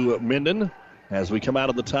to Minden. As we come out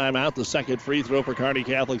of the timeout, the second free throw for Kearney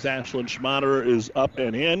Catholic's Ashlyn Schmaderer is up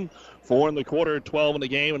and in. 4 in the quarter, 12 in the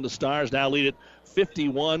game, and the Stars now lead it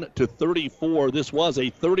 51-34. This was a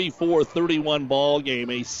 34-31 ball game,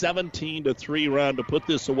 a 17-3 run to put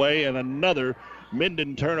this away, and another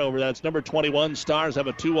Minden turnover. That's number 21. Stars have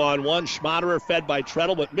a 2-on-1. Schmaderer fed by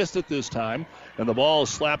Treadle, but missed it this time, and the ball is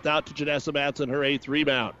slapped out to Janessa Madsen, her 8th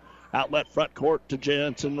rebound. Outlet front court to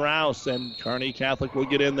Jensen Rouse, and Kearney Catholic will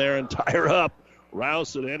get in there and tie her up.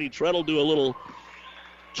 Rouse and Annie Treadle do a little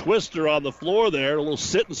twister on the floor there, a little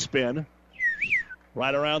sit and spin.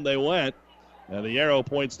 Right around they went, and the arrow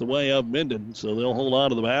points the way of Minden, so they'll hold on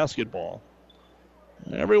to the basketball.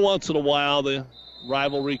 Every once in a while, the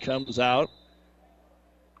rivalry comes out.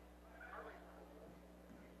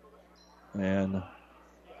 And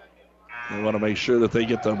they want to make sure that they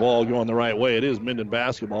get the ball going the right way. It is Minden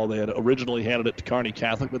basketball. They had originally handed it to Kearney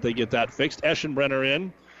Catholic, but they get that fixed. Eschenbrenner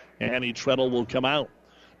in. Annie Treadle will come out.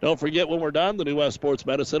 Don't forget, when we're done, the New West Sports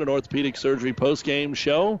Medicine and Orthopedic Surgery post-game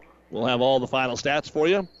show. We'll have all the final stats for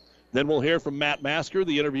you. Then we'll hear from Matt Masker,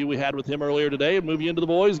 the interview we had with him earlier today, and move you into the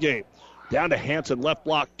boys' game. Down to Hanson, left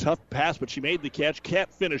block, tough pass, but she made the catch.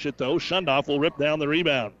 Can't finish it, though. Shundoff will rip down the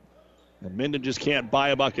rebound. And Minden just can't buy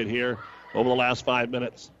a bucket here over the last 5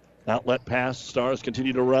 minutes. Outlet pass. Stars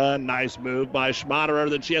continue to run. Nice move by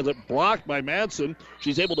Schmaderer. Then she has it blocked by Madsen.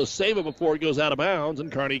 She's able to save it before it goes out of bounds,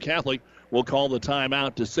 and Kearney Catholic will call the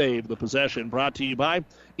timeout to save the possession. Brought to you by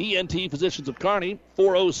ENT Physicians of Kearney.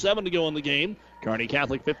 4:07 to go in the game. Kearney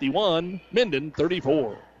Catholic 51, Minden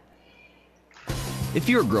 34. If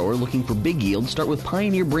you're a grower looking for big yield, start with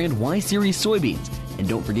Pioneer brand Y-Series soybeans. And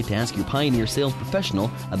don't forget to ask your Pioneer sales professional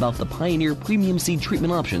about the Pioneer premium seed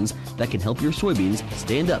treatment options that can help your soybeans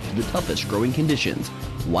stand up to the toughest growing conditions.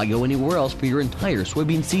 Why go anywhere else for your entire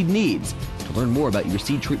soybean seed needs? To learn more about your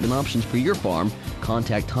seed treatment options for your farm,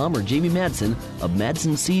 contact Tom or Jamie Madsen of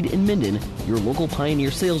Madsen Seed in Minden, your local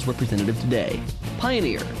Pioneer sales representative today.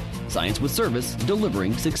 Pioneer, science with service,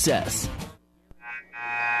 delivering success.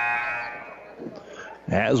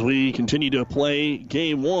 As we continue to play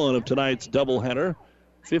game one of tonight's doubleheader,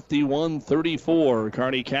 51-34.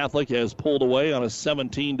 Kearney Catholic has pulled away on a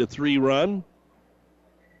 17-3 run.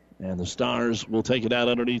 And the Stars will take it out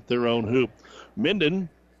underneath their own hoop. Minden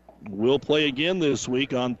will play again this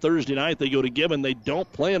week. On Thursday night, they go to Gibbon. They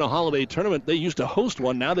don't play in a holiday tournament. They used to host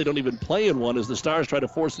one. Now they don't even play in one as the Stars try to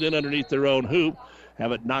force it in underneath their own hoop.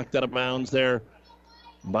 Have it knocked out of bounds there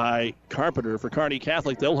by Carpenter. For Kearney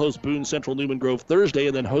Catholic, they'll host Boone Central Newman Grove Thursday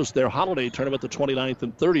and then host their holiday tournament the 29th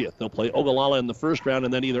and 30th. They'll play Ogallala in the first round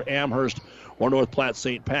and then either Amherst or North Platte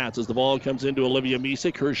St. Pat's. As the ball comes into Olivia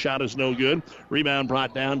Misek, her shot is no good. Rebound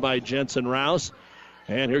brought down by Jensen Rouse.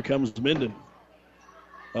 And here comes Minden.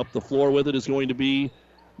 Up the floor with it is going to be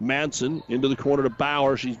Manson into the corner to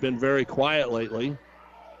Bauer. She's been very quiet lately.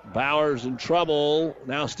 Bauer's in trouble.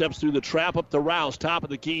 Now steps through the trap up to Rouse. Top of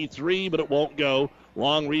the key three, but it won't go.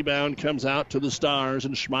 Long rebound comes out to the Stars,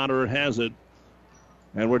 and Schmaderer has it.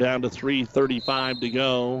 And we're down to 3:35 to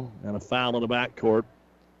go. And a foul in the backcourt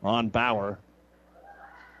on Bauer.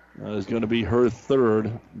 That is going to be her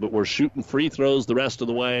third. But we're shooting free throws the rest of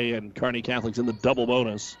the way, and Kearney Catholic's in the double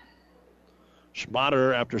bonus.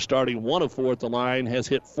 Schmaderer, after starting 1 of 4 at the line, has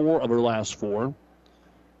hit 4 of her last 4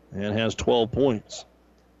 and has 12 points.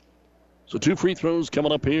 So 2 free throws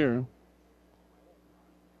coming up here.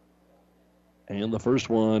 And the first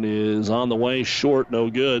one is on the way, short, no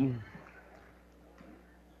good.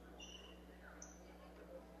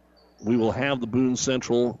 We will have the Boone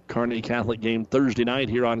Central Kearney Catholic game Thursday night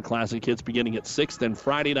here on Classic Hits beginning at 6. Then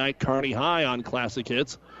Friday night, Kearney High on Classic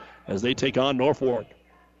Hits as they take on Norfolk.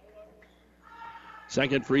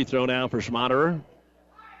 Second free throw now for Schmaderer.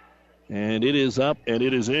 And it is up and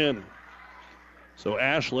it is in. So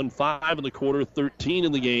Ashland, 5 in the quarter, 13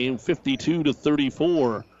 in the game,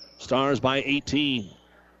 52-34. Stars by 18.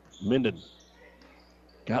 Minden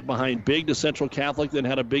got behind big to Central Catholic, then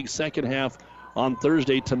had a big second half on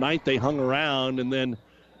Thursday. Tonight they hung around and then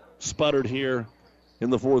sputtered here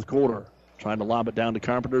in the fourth quarter. Trying to lob it down to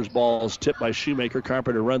Carpenter's ball is tipped by Shoemaker.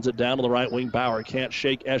 Carpenter runs it down to the right wing. Bauer can't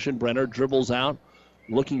shake Eschenbrenner, dribbles out,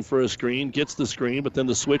 looking for a screen, gets the screen, but then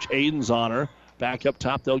the switch, Aiden's on her. Back up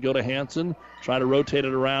top, they'll go to Hansen. Try to rotate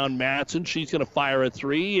it around Matson. She's going to fire a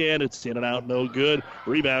 3, and it's in and out, no good.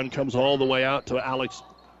 Rebound comes all the way out to Alex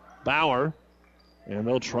Bauer, and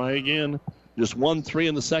they'll try again. Just 1-3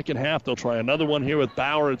 in the second half. They'll try another one here with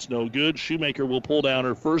Bauer. It's no good. Shoemaker will pull down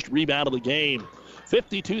her first rebound of the game.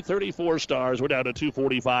 52-34 Stars. We're down to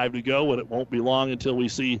 2:45 to go, and it won't be long until we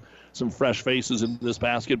see some fresh faces in this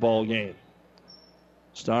basketball game.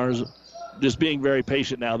 Stars just being very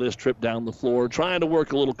patient now this trip down the floor, trying to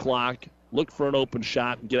work a little clock, look for an open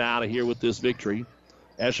shot, and get out of here with this victory.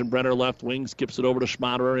 Eschenbrenner left wing, skips it over to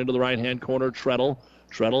Schmaderer into the right-hand corner. Treadle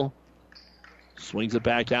swings it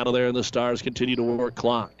back out of there, and the Stars continue to work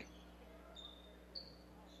clock.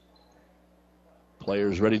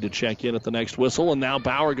 Players ready to check in at the next whistle, and now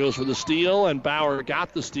Bauer goes for the steal, and Bauer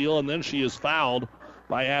got the steal, and then she is fouled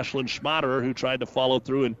by Ashlyn Schmaderer, who tried to follow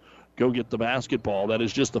through and go get the basketball. That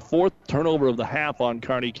is just the 4th turnover of the half on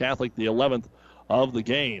Kearney Catholic, the 11th of the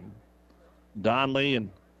game. Donley and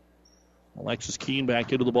Alexis Keene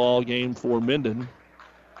back into the ball game for Minden.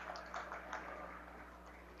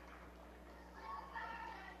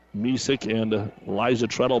 Misek and Eliza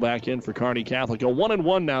Treadle back in for Kearney Catholic. A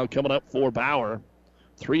 1-1 now coming up for Bauer.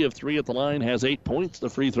 3 of 3 at the line, has 8 points. The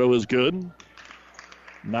free throw is good.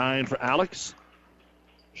 9 for Alex.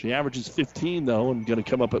 She averages 15, though, and going to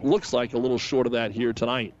come up, it looks like, a little short of that here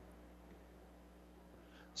tonight.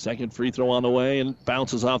 Second free throw on the way, and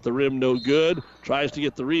bounces off the rim, no good. Tries to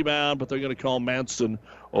get the rebound, but they're going to call Manson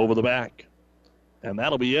over the back. And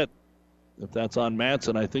that'll be it. If that's on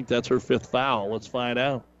Manson, I think that's her 5th foul. Let's find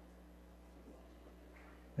out.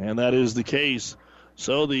 And that is the case.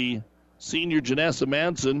 So the senior Janessa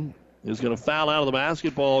Manson is going to foul out of the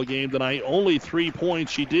basketball game tonight. Only 3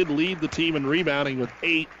 points. She did lead the team in rebounding with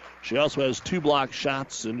 8. She also has 2 block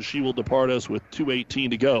shots, and she will depart us with 2:18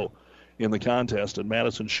 to go in the contest. And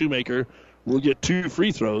Madison Shoemaker will get 2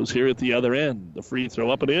 free throws here at the other end. The free throw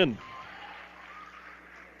up and in.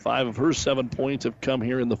 5 of her 7 points have come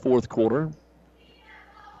here in the fourth quarter.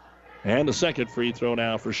 And the second free throw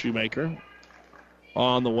now for Shoemaker.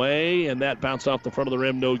 On the way, and that bounced off the front of the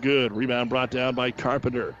rim, no good. Rebound brought down by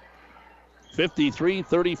Carpenter.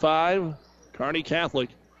 53-35, Kearney Catholic.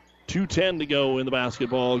 2:10 to go in the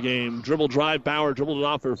basketball game. Dribble drive, Bauer dribbled it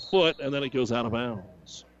off her foot, and then it goes out of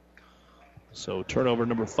bounds. So turnover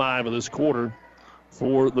number 5 of this quarter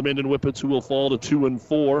for the Minden Whippets, who will fall to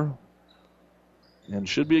 2-4. And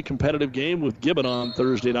should be a competitive game with Gibbon on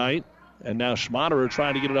Thursday night. And now Schmaderer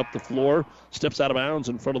trying to get it up the floor. Steps out of bounds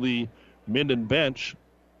in front of the Minden bench.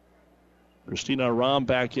 Christina Aram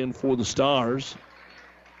back in for the Stars.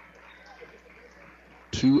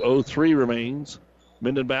 2:03 remains.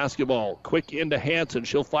 Minden basketball. Quick into Hanson.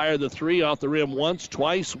 She'll fire the three off the rim once,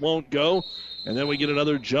 twice, won't go. And then we get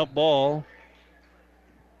another jump ball.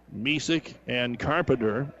 Misick and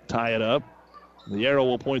Carpenter tie it up. The arrow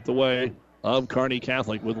will point the way of Kearney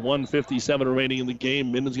Catholic. With 1:57 remaining in the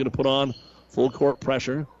game, Minden's going to put on full court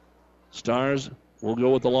pressure. Stars will go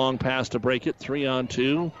with the long pass to break it.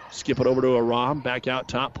 3-on-2. Skip it over to Aram. Back out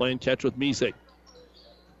top, playing catch with Misick.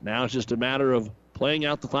 Now it's just a matter of playing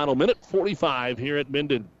out the final minute 45 here at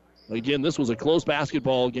Minden. Again, this was a close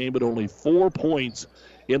basketball game, but only 4 points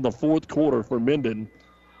in the fourth quarter for Minden.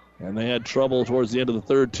 And they had trouble towards the end of the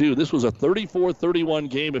third, too. This was a 34-31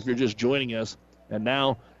 game if you're just joining us. And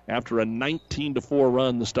now, after a 19-4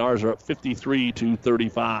 run, the Stars are up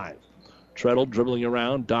 53-35. Treadle dribbling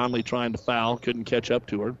around. Donnelly trying to foul. Couldn't catch up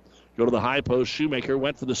to her. Go to the high post. Shoemaker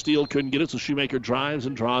went for the steal. Couldn't get it, so Shoemaker drives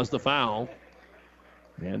and draws the foul.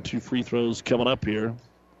 And 2 free throws coming up here.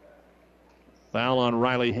 Foul on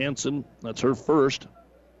Riley Hanson. That's her first.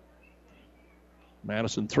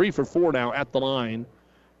 Madison 3 for 4 now at the line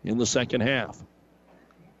in the second half.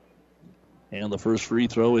 And the first free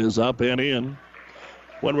throw is up and in.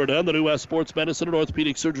 When we're done, the New West Sports Medicine and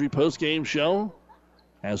Orthopedic Surgery postgame show.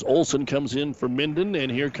 As Olson comes in for Minden,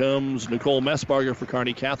 and here comes Nicole Messbarger for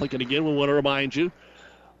Kearney Catholic. And again, we want to remind you,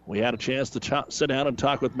 we had a chance to sit down and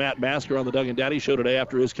talk with Matt Masker on the Doug and Daddy Show today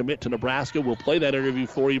after his commit to Nebraska. We'll play that interview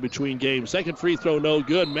for you between games. Second free throw, no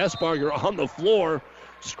good. Messbarger on the floor,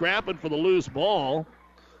 scrapping for the loose ball.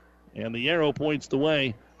 And the arrow points the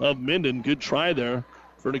way of Minden. Good try there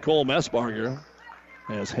for Nicole Messbarger,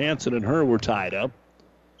 as Hanson and her were tied up.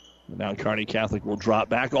 And now Kearney Catholic will drop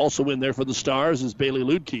back. Also in there for the Stars is Bailey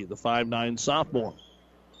Ludke, the 5'9 sophomore.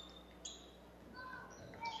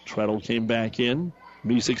 Treadle came back in.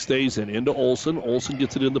 Misick stays in. Into Olson. Olson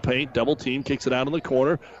gets it in the paint. Double team. Kicks it out in the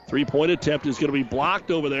corner. Three-point attempt is going to be blocked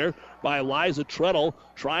over there by Eliza Treadle.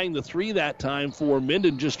 Trying the three that time for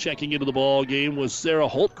Minden. Just checking into the ball game was Sarah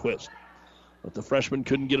Holtquist. But the freshman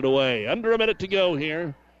couldn't get it away. Under a minute to go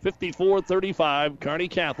here. 54-35. Kearney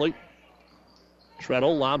Catholic.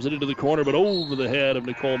 Treadle lobs it into the corner, but over the head of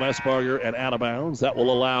Nicole Messbarger and out of bounds. That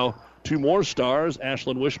will allow 2 more Stars,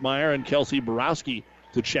 Ashlyn Wishmeyer and Kelsey Borowski,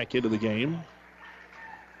 to check into the game.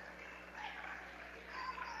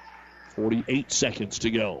 48 seconds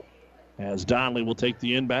to go as Donnelly will take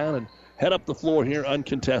the inbound and head up the floor here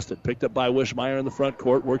uncontested. Picked up by Wishmeyer in the front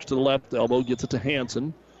court. Works to the left elbow. Gets it to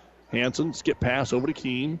Hanson. Hanson, skip pass over to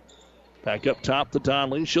Keene. Back up top to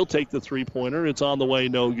Donnelly. She'll take the three-pointer. It's on the way,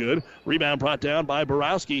 no good. Rebound brought down by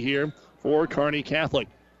Borowski here for Kearney Catholic.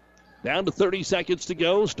 Down to 30 seconds to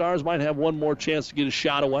go. Stars might have one more chance to get a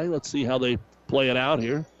shot away. Let's see how they play it out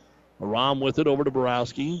here. Aram with it over to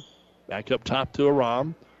Borowski. Back up top to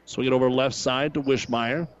Aram. Swing it over left side to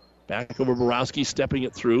Wishmeyer. Back over Borowski, stepping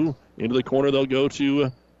it through. Into the corner they'll go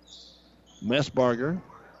to Messbarger.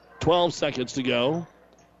 12 seconds to go.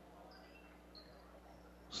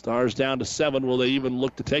 Stars down to 7. Will they even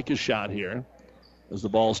look to take a shot here? As the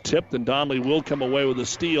ball's tipped, and Donnelly will come away with a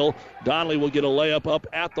steal. Donnelly will get a layup up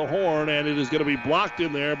at the horn, and it is going to be blocked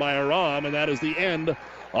in there by Aram, and that is the end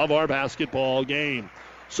of our basketball game.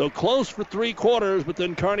 So close for 3 quarters, but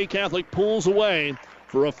then Kearney Catholic pulls away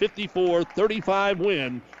for a 54-35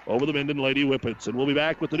 win over the Minden Lady Whippets. And we'll be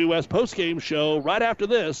back with the New West postgame show right after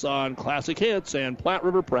this on Classic Hits and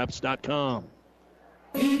PlatteRiverPreps.com.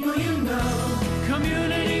 People you know,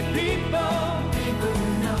 community people, people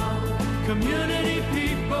you know, community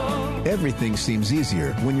people. Everything seems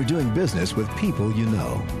easier when you're doing business with people you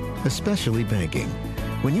know, especially banking.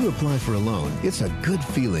 When you apply for a loan, it's a good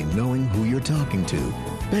feeling knowing who you're talking to.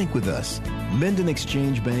 Bank with us. Minden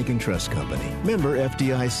Exchange Bank and Trust Company. Member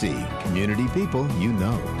FDIC. Community people you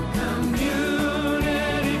know.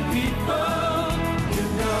 Community people you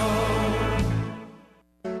know.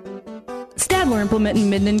 Stadler Implement in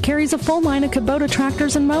Minden carries a full line of Kubota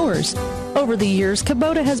tractors and mowers. Over the years,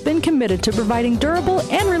 Kubota has been committed to providing durable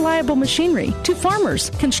and reliable machinery to farmers,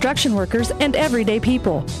 construction workers, and everyday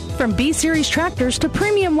people. From B-Series tractors to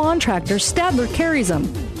premium lawn tractors, Stadler carries them.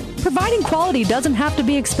 Providing quality doesn't have to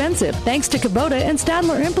be expensive thanks to Kubota and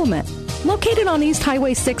Stadler Implement. Located on East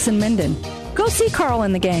Highway 6 in Minden. Go see Carl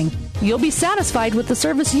and the gang. You'll be satisfied with the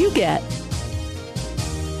service you get.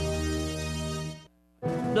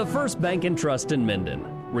 The First Bank and Trust in Minden.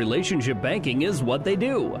 Relationship banking is what they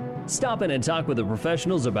do. Stop in and talk with the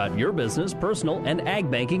professionals about your business, personal, and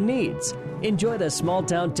ag banking needs. Enjoy the small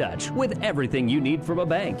town touch with everything you need from a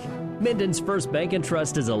bank. Minden's First Bank and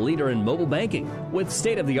Trust is a leader in mobile banking with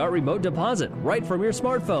state-of-the-art remote deposit right from your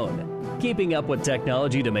smartphone. Keeping up with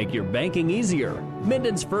technology to make your banking easier.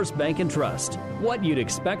 Minden's First Bank and Trust. What you'd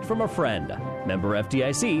expect from a friend. Member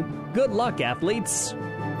FDIC. Good luck, athletes.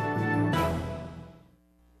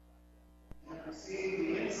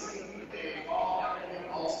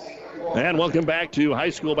 And welcome back to high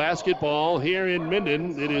school basketball here in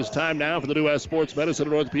Minden. It is time now for the New West Sports Medicine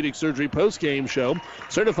and Orthopedic Surgery post-game show.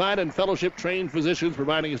 Certified and fellowship-trained physicians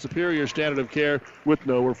providing a superior standard of care with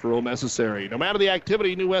no referral necessary. No matter the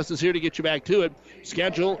activity, New West is here to get you back to it.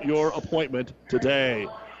 Schedule your appointment today.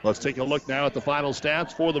 Let's take a look now at the final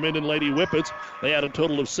stats for the Minden Lady Whippets. They had a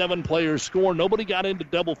total of 7 players score. Nobody got into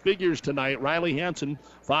double figures tonight. Riley Hansen,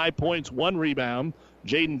 5 points, 1 rebound.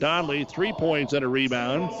 Jaden Donnelly, 3 points and a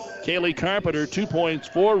rebound. Kaylee Carpenter, 2 points,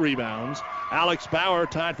 4 rebounds. Alex Bauer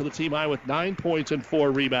tied for the team high with 9 points and 4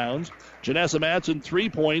 rebounds. Janessa Madsen, 3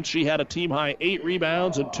 points. She had a team high 8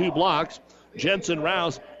 rebounds and 2 blocks. Jensen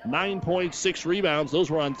Rouse, 9 points, 6 rebounds. Those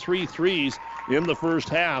were on 3 threes in the first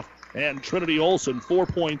half. And Trinity Olson, 4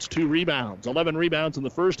 points, 2 rebounds. 11 rebounds in the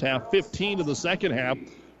first half, 15 in the second half.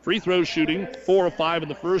 Free throw shooting, 4 of 5 in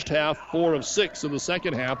the first half, 4 of 6 in the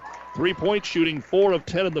second half. 3-point shooting, 4 of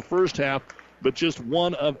 10 in the first half, but just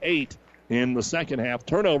 1 of 8 in the second half.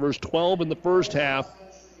 Turnovers, 12 in the first half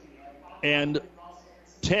and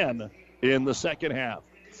 10 in the second half.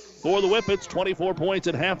 For the Whippets, 24 points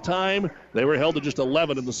at halftime. They were held to just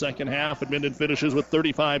 11 in the second half. And Minden finishes with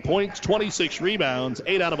 35 points, 26 rebounds,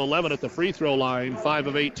 8 out of 11 at the free throw line, 5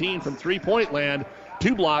 of 18 from three-point land,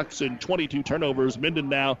 2 blocks and 22 turnovers. Minden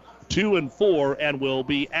now 2-4 and will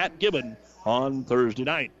be at Gibbon on Thursday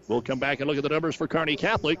night. We'll come back and look at the numbers for Kearney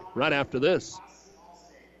Catholic right after this.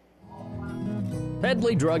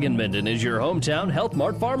 Pedley Drug in Minden is your hometown Health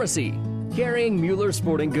Mart pharmacy, carrying Mueller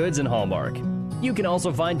Sporting Goods and Hallmark. You can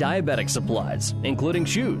also find diabetic supplies, including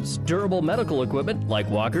shoes, durable medical equipment like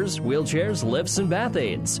walkers, wheelchairs, lifts, and bath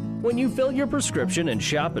aids. When you fill your prescription and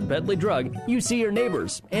shop at Pedley Drug, you see your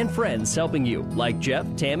neighbors and friends helping you, like Jeff,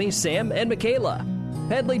 Tammy, Sam, and Michaela.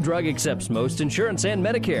 Pedley Drug accepts most insurance and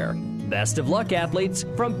Medicare. Best of luck, athletes,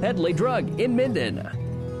 from Pedley Drug in Minden.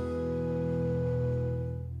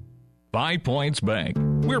 5 Points Bank.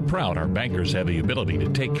 We're proud our bankers have the ability to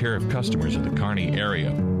take care of customers in the Kearney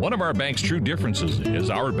area. One of our bank's true differences is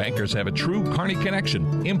our bankers have a true Kearney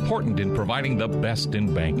connection, important in providing the best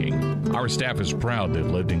in banking. Our staff is proud they've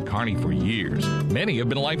lived in Kearney for years. Many have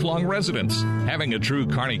been lifelong residents. Having a true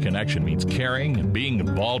Kearney connection means caring and being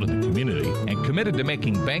involved in the community and committed to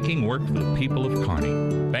making banking work for the people of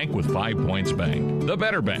Kearney. Bank with 5 Points Bank. The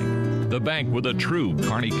better bank. The bank with a true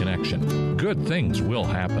Kearney connection. Good things will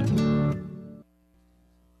happen.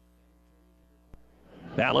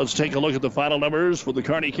 Now let's take a look at the final numbers for the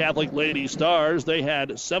Kearney Catholic Lady Stars. They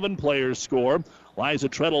had 7 players score. Liza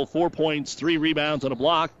Treadle, 4 points, 3 rebounds, and a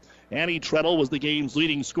block. Annie Treadle was the game's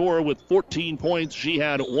leading scorer with 14 points. She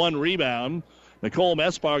had 1 rebound. Nicole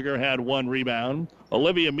Messbarger had 1 rebound.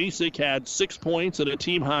 Olivia Misek had 6 points and a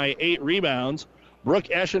team-high 8 rebounds. Brooke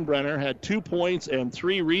Eschenbrenner had 2 points and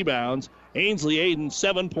 3 rebounds. Ainsley Aiden,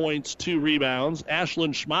 7 points, 2 rebounds.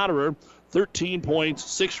 Ashlyn Schmaderer, 13 points,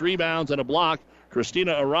 6 rebounds, and a block.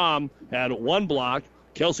 Christina Aram had 1 block.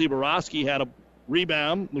 Kelsey Borowski had a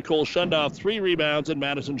rebound. Nicole Shundoff, 3 rebounds, and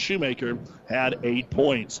Madison Shoemaker had 8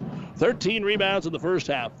 points. 13 rebounds in the first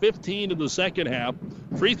half, 15 in the second half.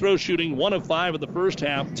 Free throw shooting, 1 of 5 in the first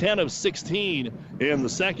half, 10 of 16 in the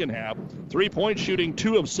second half. 3-point shooting,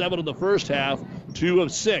 2 of 7 in the first half, 2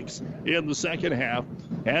 of 6 in the second half.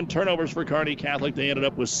 And turnovers for Kearney Catholic, they ended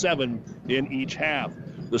up with 7 in each half.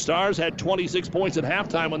 The Stars had 26 points at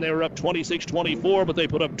halftime when they were up 26-24, but they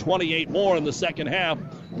put up 28 more in the second half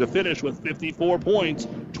to finish with 54 points,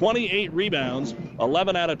 28 rebounds,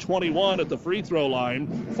 11 out of 21 at the free throw line,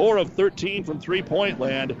 4 of 13 from three-point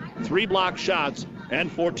land, 3 block shots, and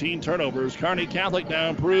 14 turnovers. Kearney Catholic now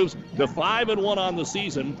improves to 5-1 on the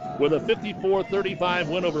season with a 54-35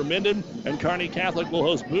 win over Minden, and Kearney Catholic will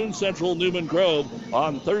host Boone Central Newman Grove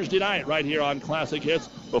on Thursday night right here on Classic Hits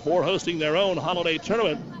before hosting their own holiday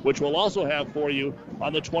tournament, which we'll also have for you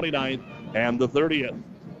on the 29th and the 30th.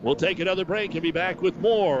 We'll take another break and be back with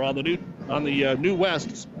more on the New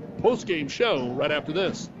West's post-game show right after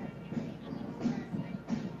this.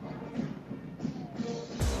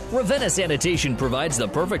 Ravenna Sanitation provides the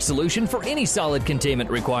perfect solution for any solid containment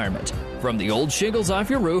requirement. From the old shingles off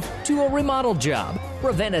your roof to a remodel job,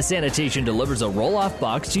 Ravenna Sanitation delivers a roll-off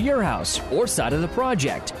box to your house or side of the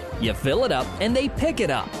project. You fill it up and they pick it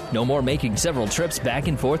up. No more making several trips back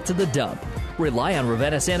and forth to the dump. Rely on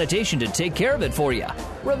Ravenna Sanitation to take care of it for you.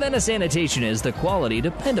 Ravenna Sanitation is the quality,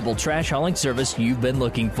 dependable trash hauling service you've been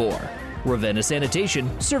looking for. Ravenna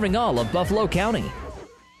Sanitation, serving all of Buffalo County.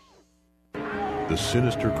 The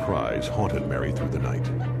sinister cries haunted Mary through the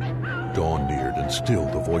night. Dawn neared, and still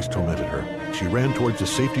the voice tormented her. She ran towards the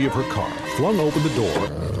safety of her car, flung open the door,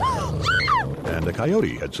 and a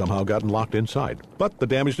coyote had somehow gotten locked inside. But the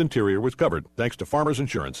damaged interior was covered, thanks to Farmers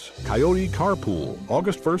Insurance. Coyote Carpool,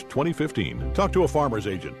 August 1st, 2015. Talk to a farmer's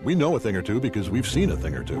agent. We know a thing or two because we've seen a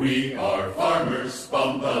thing or two. We are farmers.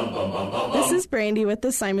 Bum, bum, bum, bum, bum. This is Brandy with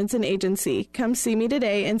the Simonson Agency. Come see me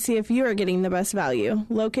today and see if you are getting the best value.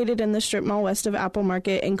 Located in the strip mall west of Apple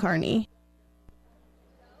Market in Kearney.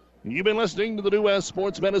 You've been listening to the New West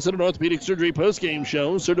Sports Medicine and Orthopedic Surgery postgame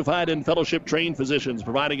show. Certified and fellowship-trained physicians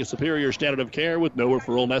providing a superior standard of care with no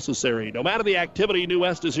referral necessary. No matter the activity, New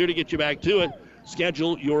West is here to get you back to it.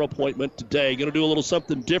 Schedule your appointment today. Going to do a little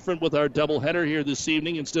something different with our doubleheader here this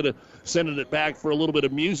evening. Instead of sending it back for a little bit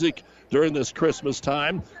of music during this Christmas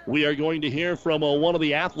time, we are going to hear from one of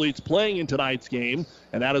the athletes playing in tonight's game,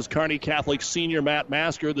 and that is Kearney Catholic senior Matt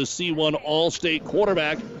Masker, the C1 All-State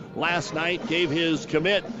quarterback. Last night gave his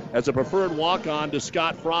commit as a preferred walk-on to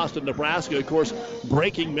Scott Frost in Nebraska, of course,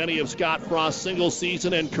 breaking many of Scott Frost's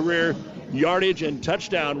single-season and career yardage and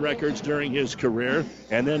touchdown records during his career,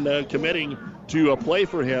 and then committing to play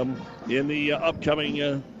for him in the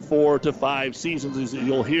upcoming 4 to 5 seasons. As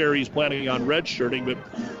you'll hear, he's planning on redshirting,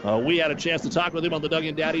 but we had a chance to talk with him on the Doug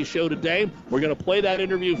and Daddy show today. We're going to play that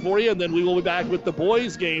interview for you, and then we will be back with the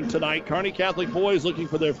boys game tonight. Kearney Catholic boys looking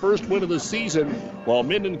for their first win of the season, while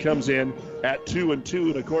Minden comes in at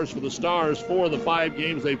 2-2. And of course, for the Stars, 4 of the 5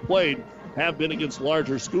 games they've played have been against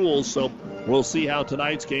larger schools, so we'll see how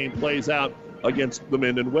tonight's game plays out against the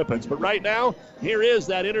Minden Whippets. But right now, here is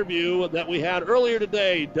that interview that we had earlier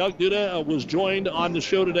today. Doug Duda was joined on the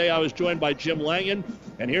show today. I was joined by Jim Langen,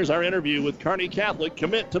 and here's our interview with Kearney Catholic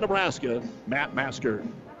commit to Nebraska, Matt Masker.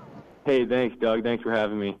 Hey, thanks, Doug. Thanks for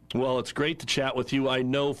having me. Well, it's great to chat with you. I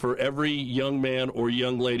know for every young man or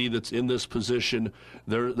young lady that's in this position,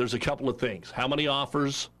 there's a couple of things. How many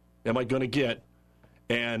offers am I going to get?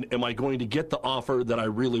 And am I going to get the offer that I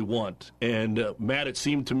really want? And, Matt, it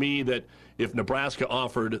seemed to me that if Nebraska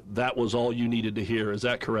offered, that was all you needed to hear. Is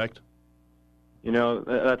that correct? You know,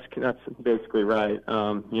 that's basically right.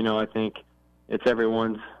 You know, I think it's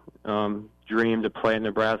everyone's dream to play in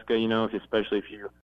Nebraska, you know, especially if you